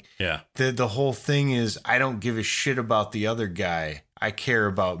like the whole thing is I don't give a shit about the other guy. I care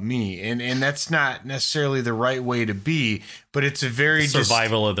about me. And that's not necessarily the right way to be, but it's a very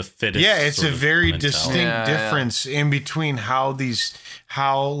survival of the fittest. Yeah, it's a very distinct difference in between how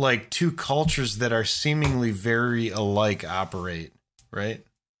like two cultures that are seemingly very alike operate, right?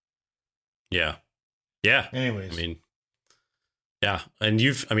 Yeah. Yeah. Anyways. I mean, Yeah, and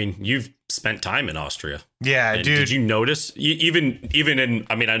you've spent time in Austria. Yeah, and dude. Did you notice even in?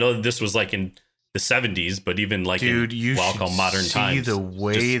 I mean, I know this was like in the 70s, but even like dude, you what I'll should call modern see times, the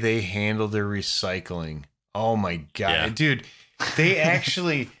way they handle their recycling. Oh my god, Yeah. dude! They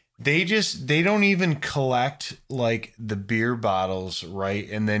actually they don't even collect like the beer bottles, right,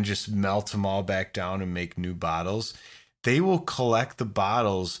 and then just melt them all back down and make new bottles. They will collect the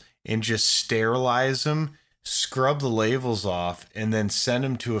bottles and just sterilize them, scrub the labels off, and then send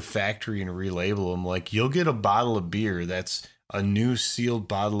them to a factory and relabel them. Like, you'll get a bottle of beer that's a new sealed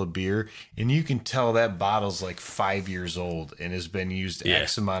bottle of beer, and you can tell that bottle's like 5 years old and has been used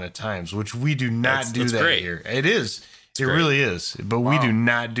X amount of times, which we do not do that great. here. It is. It really is. But we do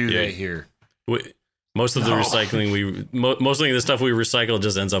not do that here. Most of the recycling mostly the stuff we recycle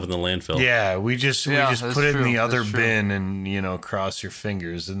just ends up in the landfill. Yeah, we just put it in the other That's bin and cross your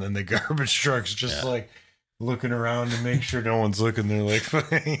fingers, and then the garbage truck's just like looking around to make sure no one's looking. They're like,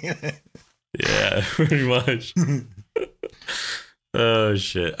 yeah, pretty much. Oh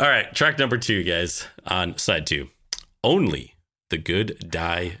shit! All right, track number 2, guys, on side 2. Only the Good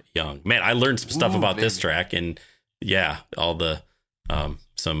Die Young. Man, I learned some stuff about this track, and all the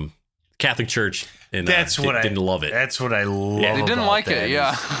some Catholic Church. And didn't love it. That's what I love. They didn't about like that it.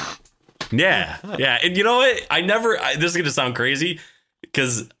 Yeah. Yeah. And you know what? This is going to sound crazy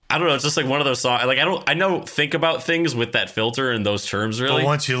because I don't know. It's just like one of those songs. Like, I don't think about things with that filter and those terms really. But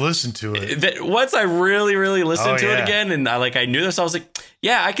once you listen to it, once I really, really listened to it again, and I knew this, I was like,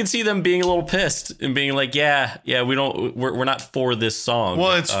 yeah, I can see them being a little pissed and being like, we're not for this song.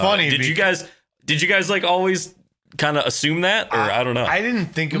 Well, it's funny. Did you guys like always kind of assume that, or I don't know? I didn't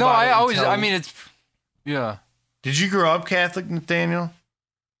think about No, it. I always. I mean, it's. Yeah. Did you grow up Catholic, Nathaniel?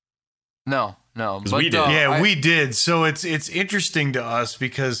 No. But we did. We did. So it's interesting to us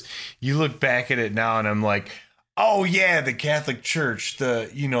because you look back at it now and I'm like, oh yeah, the Catholic Church, the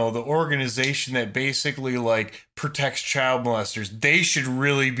organization that basically like protects child molesters, they should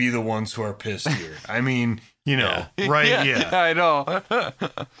really be the ones who are pissed here. I mean, right? Yeah. I know.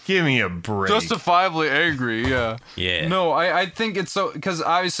 Give me a break. Justifiably angry, yeah. Yeah. No, I think it's so, because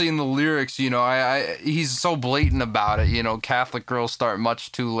obviously in the lyrics, he's so blatant about it. Catholic girls start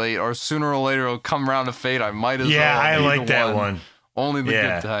much too late, or sooner or later it'll come around to fate. I might as well. Yeah, I be like the that one. Only the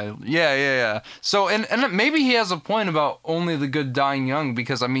good die. Yeah. So, and maybe he has a point about only the good dying young,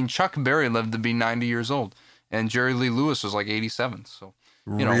 because I mean, Chuck Berry lived to be 90 years old, and Jerry Lee Lewis was like 87. So.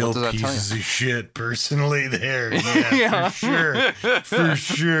 Real what does that tell pieces you? of shit personally there. Yeah, for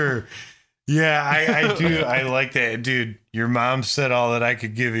sure. Yeah, I do. I like that. Dude, your mom said all that I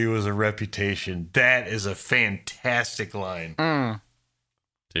could give you was a reputation. That is a fantastic line.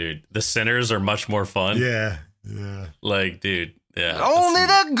 Dude, the sinners are much more fun. Yeah. Like, dude, yeah. Only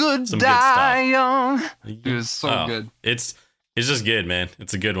the good die young. Dude, it's so good. It's just good, man.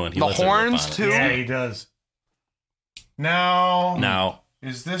 It's a good one. The horns too. Yeah, he does. Now,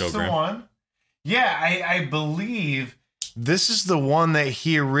 is this the Graham. one? Yeah, I believe this is the one that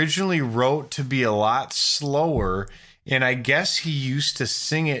he originally wrote to be a lot slower, and I guess he used to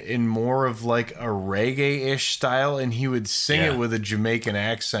sing it in more of like a reggae-ish style, and he would sing it with a Jamaican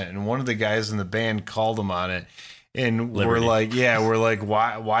accent, and one of the guys in the band called him on it, and Liberty. we're like,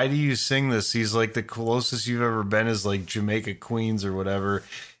 why do you sing this? He's like, the closest you've ever been is like Jamaica Queens or whatever,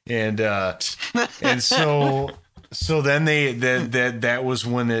 and so then that was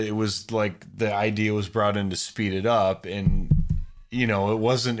when it was like the idea was brought in to speed it up, and it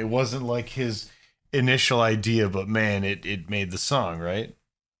wasn't like his initial idea, but man, it made the song, right?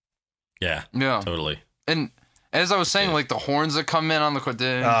 Yeah, totally. And as I was saying, like the horns that come in on the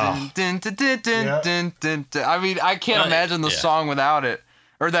I mean, I can't imagine the song without it,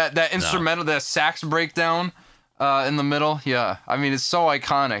 or that instrumental, that sax breakdown in the middle. Yeah, I mean, it's so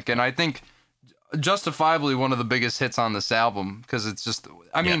iconic, and I think justifiably one of the biggest hits on this album, because it's just,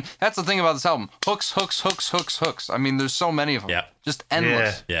 I mean, that's the thing about this album. Hooks. I mean, there's so many of them. Yeah. Just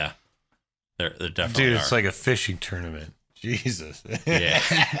endless. Yeah. They're definitely Dude, it's like a fishing tournament. Jesus. Yeah.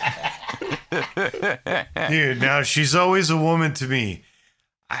 Dude, now she's always a woman to me.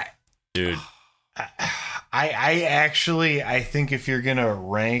 Dude. I actually think if you're gonna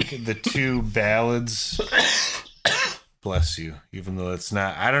rank the two ballads, bless you, even though it's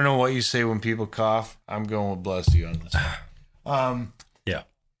not, I don't know what you say when people cough. I'm going with bless you on this one. Yeah.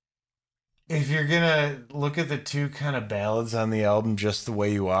 If you're gonna look at the two kind of ballads on the album, Just the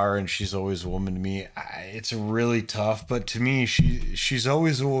Way You Are and She's Always a Woman to Me, it's really tough. But to me, She's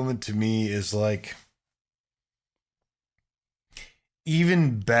Always a Woman to me is like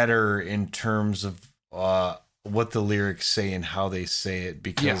even better in terms of what the lyrics say and how they say it,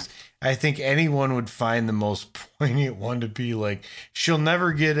 because I think anyone would find the most poignant one to be like, she'll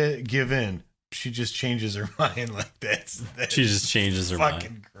never give in. She just changes her mind. Like that's she just changes her mind.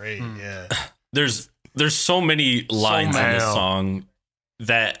 Fucking great. Yeah. There's so many lines in this song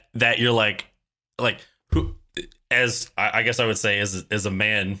that you're like who, as I guess I would say as a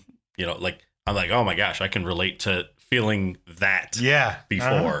man, you know, like I'm like, oh my gosh, I can relate to feeling that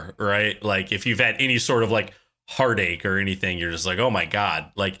before, right? Like if you've had any sort of like heartache or anything, you're just like, oh my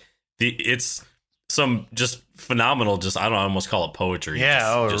God, like it's some just phenomenal, just I don't know, I almost call it poetry.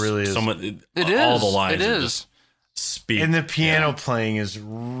 Yeah, just, it really is. All the lines just speak. And the piano playing is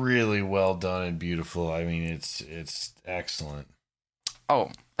really well done and beautiful. I mean, it's excellent.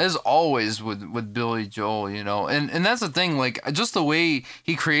 Oh, as always with Billy Joel, you know, and that's the thing, like just the way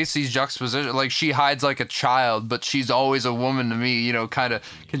he creates these juxtapositions, like she hides like a child, but she's always a woman to me, you know, kind of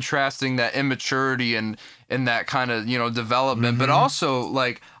contrasting that immaturity and that kind of, you know, development. But also,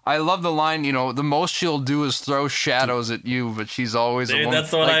 like, I love the line, you know, the most she'll do is throw shadows at you, but she's always a woman.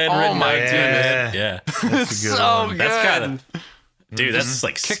 That's what like, I had written. Oh my goodness. Yeah. That's a good so one. good. That's kind of, dude, that's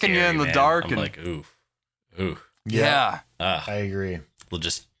like kicking scary, you in the man. dark. I'm and like, ooh. Yeah. I agree. We'll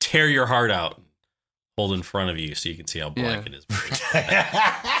just tear your heart out, hold in front of you so you can see how black it is.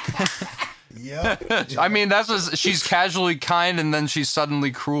 Yeah. I mean, that's what she's casually kind and then she's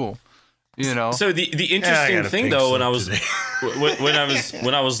suddenly cruel. You know. So the interesting thing though, when I was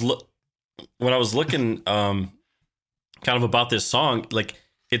looking kind of about this song, like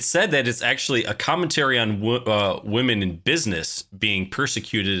it said that it's actually a commentary on women in business being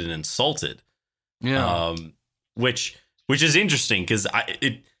persecuted and insulted. Yeah. Which is interesting because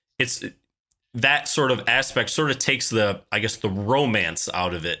it's that sort of aspect sort of takes the romance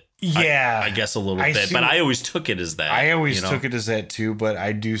out of it. Yeah, I guess a little bit, but I always took it as that. I always took it as that too, but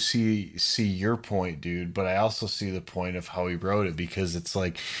I do see your point, dude. But I also see the point of how he wrote it, because it's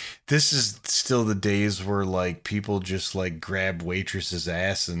like this is still the days where like people just like grab waitresses'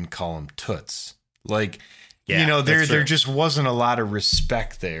 ass and call them toots. Like, you know, there just wasn't a lot of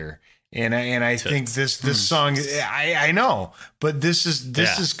respect there. And I think this song, I know, but this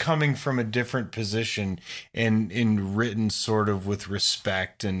is coming from a different position and written sort of with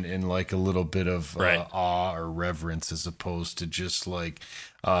respect and like a little bit of awe or reverence, as opposed to just like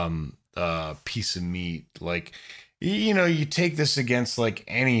piece of meat. Like, you know, you take this against like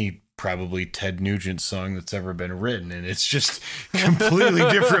any probably Ted Nugent song that's ever been written, and it's just completely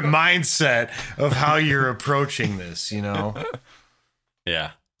different mindset of how you're approaching this, you know?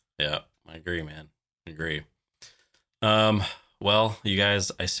 Yeah. Yeah, I agree, man. I agree. Well, you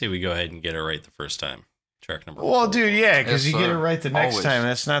guys, I say we go ahead and get it right the first time. Track number 4. Well, dude, yeah, because you get it right the next always. time.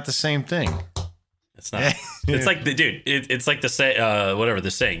 That's not the same thing. It's not. It's like it's like the say whatever they're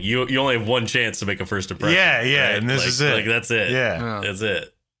saying. You only have one chance to make a first impression. Yeah, right? and this is it. Like that's it. Yeah, that's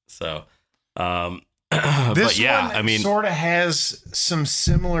it. So, this but yeah, one I mean, sort of has some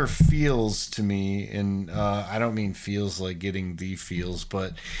similar feels to me, and I don't mean feels like getting the feels,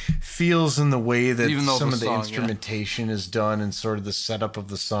 but feels in the way that some of the instrumentation is done and sort of the setup of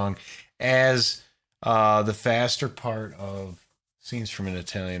the song, as the faster part of Scenes from an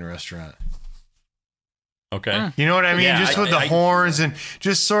Italian Restaurant. Okay. You know what I mean? Yeah, just with the horns and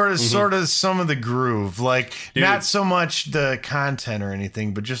just sort of some of the groove. Like, dude, not so much the content or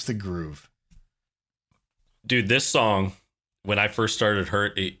anything, but just the groove. Dude, this song, when I first heard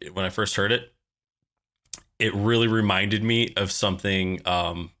it, it really reminded me of something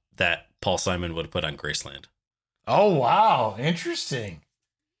that Paul Simon would have put on Graceland. Oh, wow. Interesting.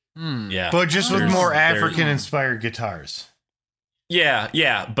 Yeah. But just with more African-inspired guitars.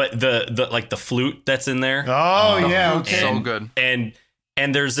 Yeah, but the like the flute that's in there. Oh yeah, okay. So good. And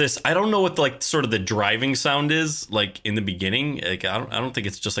there's this, I don't know what like sort of the driving sound is like in the beginning. Like I don't think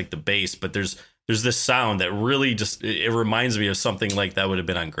it's just like the bass, but there's this sound that really just it reminds me of something like that would have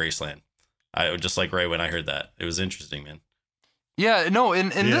been on Graceland. I just like right when I heard that. It was interesting, man. Yeah, no, in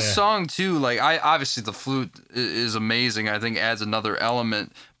this song too, like I obviously the flute is amazing. I think adds another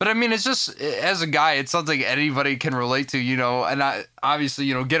element. But I mean, it's just as a guy, it's something anybody can relate to, you know. And I obviously,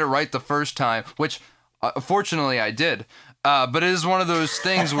 you know, get it right the first time, which fortunately I did. But it is one of those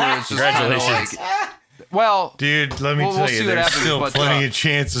things where it's just congratulations. Like, well, dude, let me tell you, there's still plenty of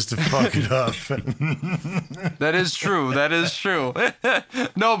chances to fuck it up. That is true. That is true.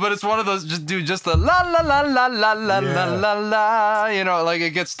 No, but it's one of those, just the la la la la la la la la la. You know, like it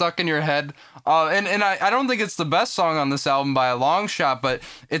gets stuck in your head. And I don't think it's the best song on this album by a long shot, but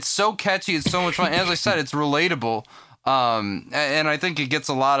it's so catchy. It's so much fun. As I said, it's relatable. And I think it gets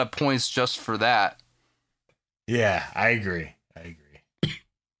a lot of points just for that. Yeah, I agree.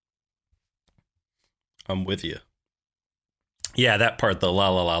 I'm with you. Yeah, that part, the la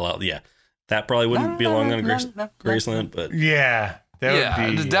la la la. Yeah, that probably wouldn't belong on Graceland, but Yeah. That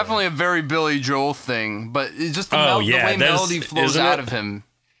would be definitely a very Billy Joel thing, but it's just the way melody flows out of him.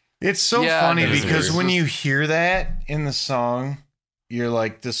 It's so funny because when you hear that in the song, you're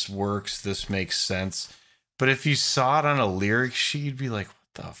like, this works, this makes sense. But if you saw it on a lyric sheet, you'd be like, what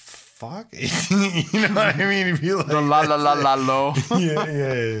the fuck? You know what I mean? You'd be like, the la la la la lo.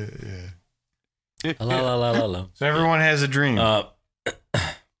 Yeah. la la la la la. So everyone has a dream.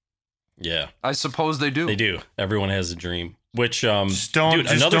 Yeah, I suppose they do. They do. Everyone has a dream. Which just don't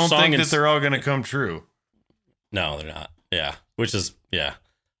think that they're all going to come true. No, they're not. Yeah, which is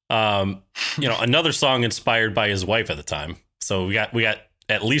another song inspired by his wife at the time. So we got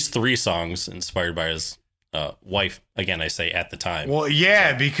at least 3 songs inspired by his wife. Again, I say at the time. Well,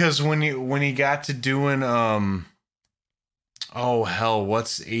 yeah, because when he got to doing what's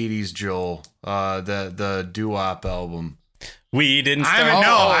 80s Joel? The doo-wop album. We didn't start.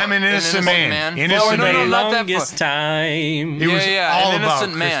 I'm an innocent man. Innocent man. Not that longest time. It was all about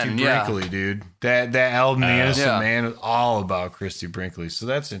Innocent Man, Christy Brinkley, dude. That album, The Innocent Man, is all about Christy Brinkley. So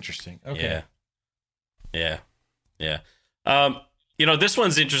that's interesting. Okay. Yeah. This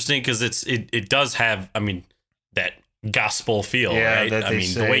one's interesting because it does have, that gospel feel, right?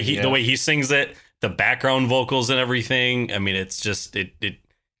 The way he sings it, the background vocals and everything. It's just it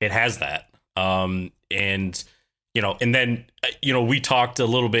has that. And then, we talked a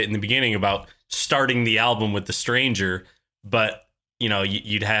little bit in the beginning about starting the album with The Stranger, but,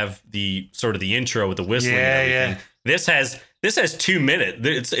 you'd have the sort of the intro with the whistling and everything. Yeah. This has 2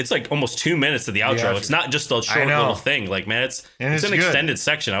 minutes. It's like almost 2 minutes of the outro. Yeah. It's not just a short little thing. Like, man, it's an extended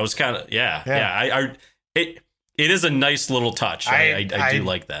section. I was kind of, it is a nice little touch. I do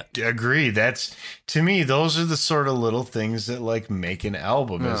like that. Agree. That's, to me, those are the sort of little things that like make an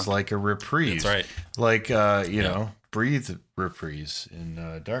album is like a reprise. That's right. Like, Breathe reprise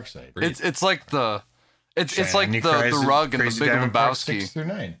in Dark Side. It's like the rug in the Big Lebowski. 6 through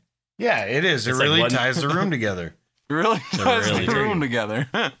 9. Yeah, it is. It really ties the room together. It really ties the room together.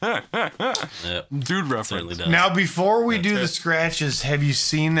 Yep. Dude reference. Now, before we do the scratches, have you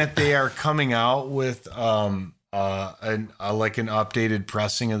seen that they are coming out with an updated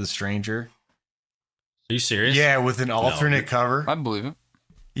pressing of The Stranger? Are you serious? Yeah, with an alternate cover. I believe it.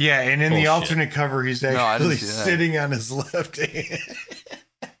 Yeah, and in the alternate cover, he's actually sitting on his left hand.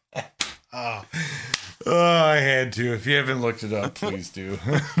 Oh, I had to. If you haven't looked it up, please do.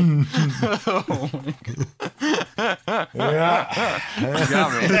 Oh my God. Yeah. You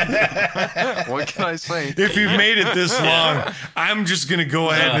got me. What can I say? If you've made it this long, I'm just going to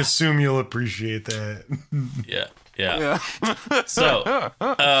go ahead and assume you'll appreciate that. Yeah. So,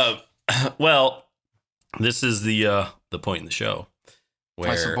 well, this is the point in the show where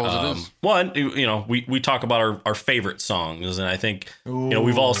I suppose it is. One, we talk about our favorite songs, and I think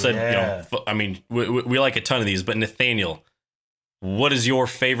we've all said we like a ton of these, but Nathaniel, what is your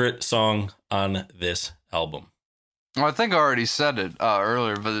favorite song on this album? Well, I think I already said it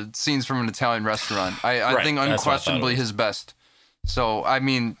earlier, but it's Scenes from an Italian Restaurant. I think unquestionably his best. So,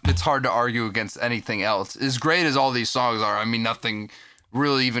 it's hard to argue against anything else. As great as all these songs are, nothing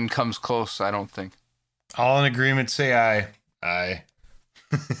really even comes close, I don't think. All in agreement, say aye.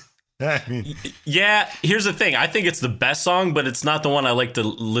 Yeah, here's the thing. I think it's the best song, but it's not the one I like to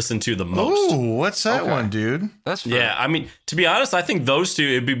listen to the most. Ooh, what's that one, dude? That's fair. Yeah, to be honest, I think those two,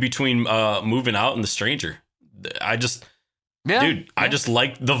 it'd be between Moving Out and The Stranger. I just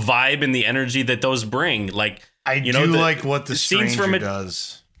like the vibe and the energy that those bring. Like, I do like what The Stranger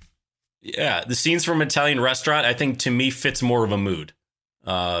does. Yeah, the Scenes from Italian Restaurant, I think, to me, fits more of a mood.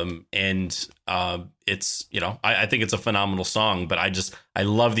 It's I think it's a phenomenal song, but I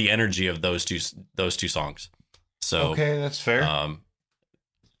love the energy of those two songs. So okay, that's fair.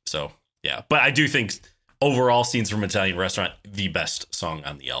 So yeah, but I do think overall, Scenes from Italian Restaurant, the best song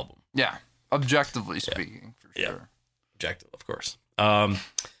on the album. Yeah, objectively speaking, for sure. Yeah. Objective, of course. And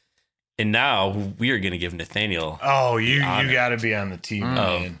now we are going to give Nathaniel. Oh, you got to be on the team,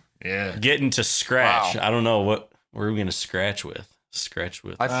 man. Yeah, getting to scratch. Wow. I don't know what are we going to scratch with.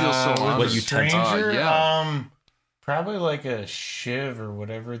 I feel so what you Stranger, probably like a shiv or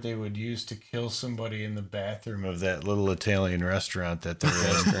whatever they would use to kill somebody in the bathroom of that little Italian restaurant that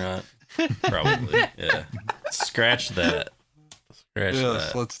they're in. Probably, yeah. Scratch that.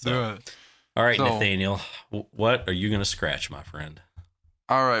 Yes, let's do it. All right, Nathaniel, what are you going to scratch, my friend?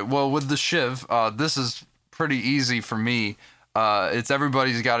 All right, well, with the shiv, this is pretty easy for me. It's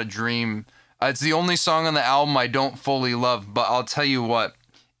Everybody's Got a Dream. It's the only song on the album I don't fully love, but I'll tell you what,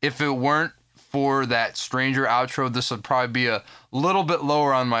 if it weren't for that Stranger outro, this would probably be a little bit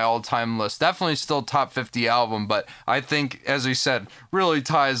lower on my all-time list. Definitely still top 50 album, but I think, as we said, really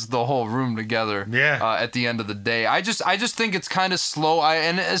ties the whole room together. Yeah. At the end of the day, I just think it's kind of slow.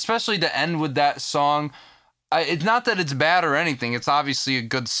 And especially to end with that song. It's not that it's bad or anything. It's obviously a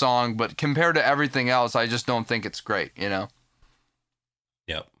good song, but compared to everything else, I just don't think it's great. Yep.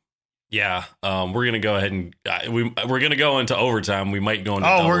 Yeah. We're gonna go ahead and we're gonna go into overtime. We might go into.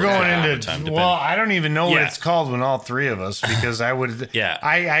 We're going into overtime. Well, I don't even know what it's called when all three of us, because I would. Yeah.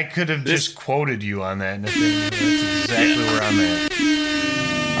 I could have just quoted you on that. That's exactly where I'm at.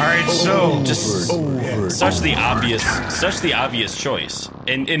 All right, so just such the obvious choice,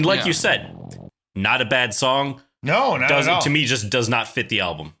 and like you said, not a bad song. No, not doesn't at all. To me, just does not fit the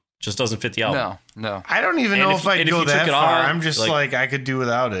album. Just doesn't fit the album. No. I don't even know if I'd go that far. I'm just like I could do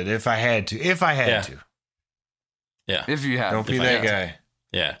without it if I had to. If I had to. Yeah. If you have. Don't be that guy.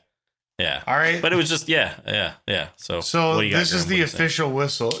 Yeah. Yeah. All right. But it was just yeah. So what do you got, this is the official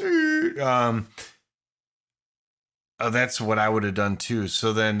whistle. That's what I would have done too.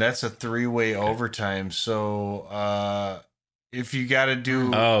 So then that's a 3-way overtime. So if you got to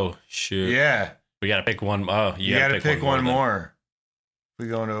do. Oh shoot. Yeah. We got to pick one. Oh, you got to pick one more. We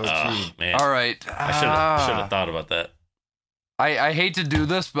go into 02. Oh, man. All right. I should have thought about that. I hate to do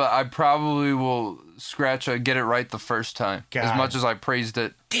this, but I probably will scratch a Get It Right the first time. God. As much as I praised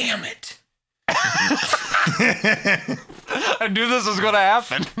it. Damn it. I knew this was going to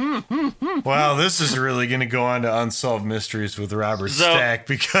happen. Well, this is really going to go on to Unsolved Mysteries with Robert Stack,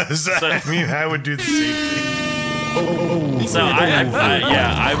 because I would do the same thing. So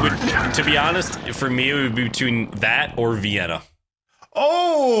I would, to be honest, for me it would be between that or Vienna.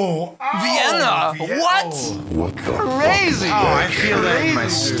 Vienna. What? What the Crazy. I feel that in my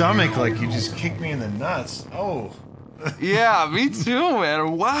stomach, like you just kicked me in the nuts. Yeah, me too,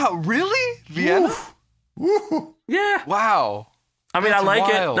 man. Wow, really? Vienna? Woo. Yeah. Wow. I mean, That's I like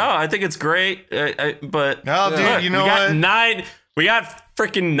wild. it. No, I think it's great. But No, dude, look, you know we got what? We got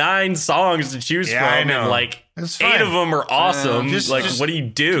freaking 9 songs to choose from, I know. and like It's 8 fine. of them are awesome. Just- what do you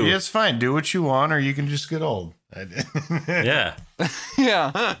do? Yeah, it's fine. Do what you want, or you can just get old. Yeah,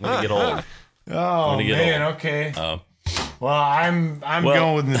 Yeah. I'm gonna get old. Oh get man, old. okay. Well, I'm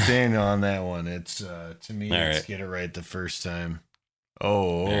going with Nathaniel on that one. It's to me, let's right. get it right the first time.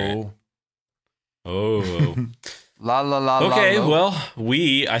 right. La la la. Okay, la, la.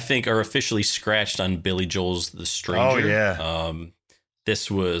 well, I think are officially scratched on Billy Joel's The Stranger. Oh, yeah. This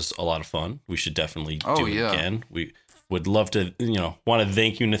was a lot of fun. We should definitely do it yeah. again. We would love to, want to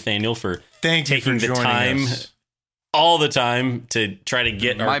thank you, Nathaniel, for Thank you taking for the joining time, us. all the time, to try to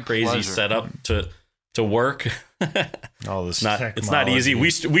get My our crazy pleasure. setup to work. All this It's not easy. We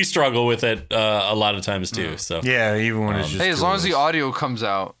struggle with it a lot of times too. So Yeah, even when it's just Hey, as long as the audio comes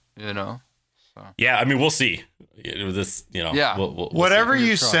out, yeah, I mean, we'll see. This, Yeah. we'll Whatever see.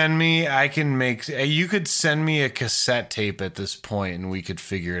 you send me, I can make. You could send me a cassette tape at this point, and we could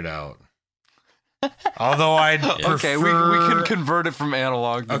figure it out. Although I'd prefer Okay, we can convert it from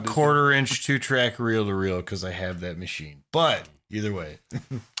analog to a 1/4-inch 2-track reel to reel, because I have that machine. But either way,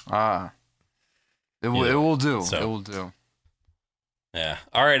 It will do. So- It will do. Yeah.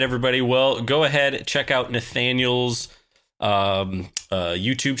 All right, everybody. Well, go ahead, check out Nathaniel's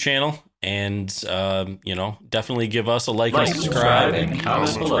YouTube channel, and definitely give us a like and subscribe, and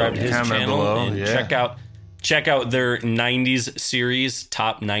subscribe to his Comment channel, below, and yeah. check out their 90s series,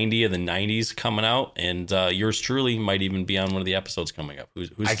 top 90 of the 90s coming out, and yours truly might even be on one of the episodes coming up.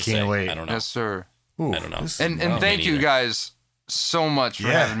 Who's I to can't say? wait. I don't know. Yes, sir. Ooh, I don't know. this is And wild. thank you either. guys so much for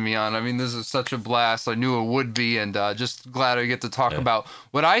Yeah. having me on. I mean, this is such a blast. I knew it would be, and just glad I get to talk about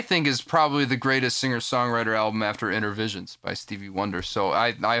what I think is probably the greatest singer-songwriter album after Intervisions by Stevie Wonder. So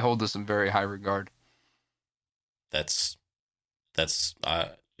I hold this in very high regard. That's That's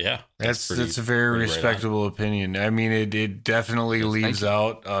pretty- a very pretty right respectable opinion. I mean, it definitely leaves you.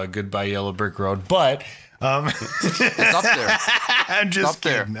 out Goodbye Yellow Brick Road, but It's up there. I'm just up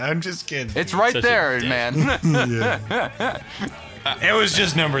there. kidding. I'm just kidding. It's right Such a there, dick. man. It was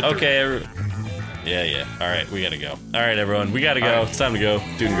just number 3. Okay. Yeah. All right, we gotta go. All right, everyone, we gotta go. It's time to go.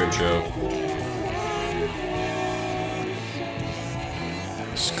 Dude and Grim Show.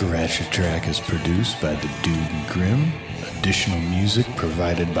 Scratch a Track is produced by the Dude and Grim. Additional music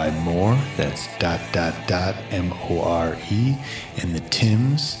provided by More. That's ... MORE, and the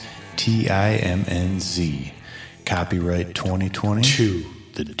Tims, TIMNZ. Copyright 2020 to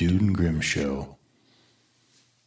The Dude and Grim Show.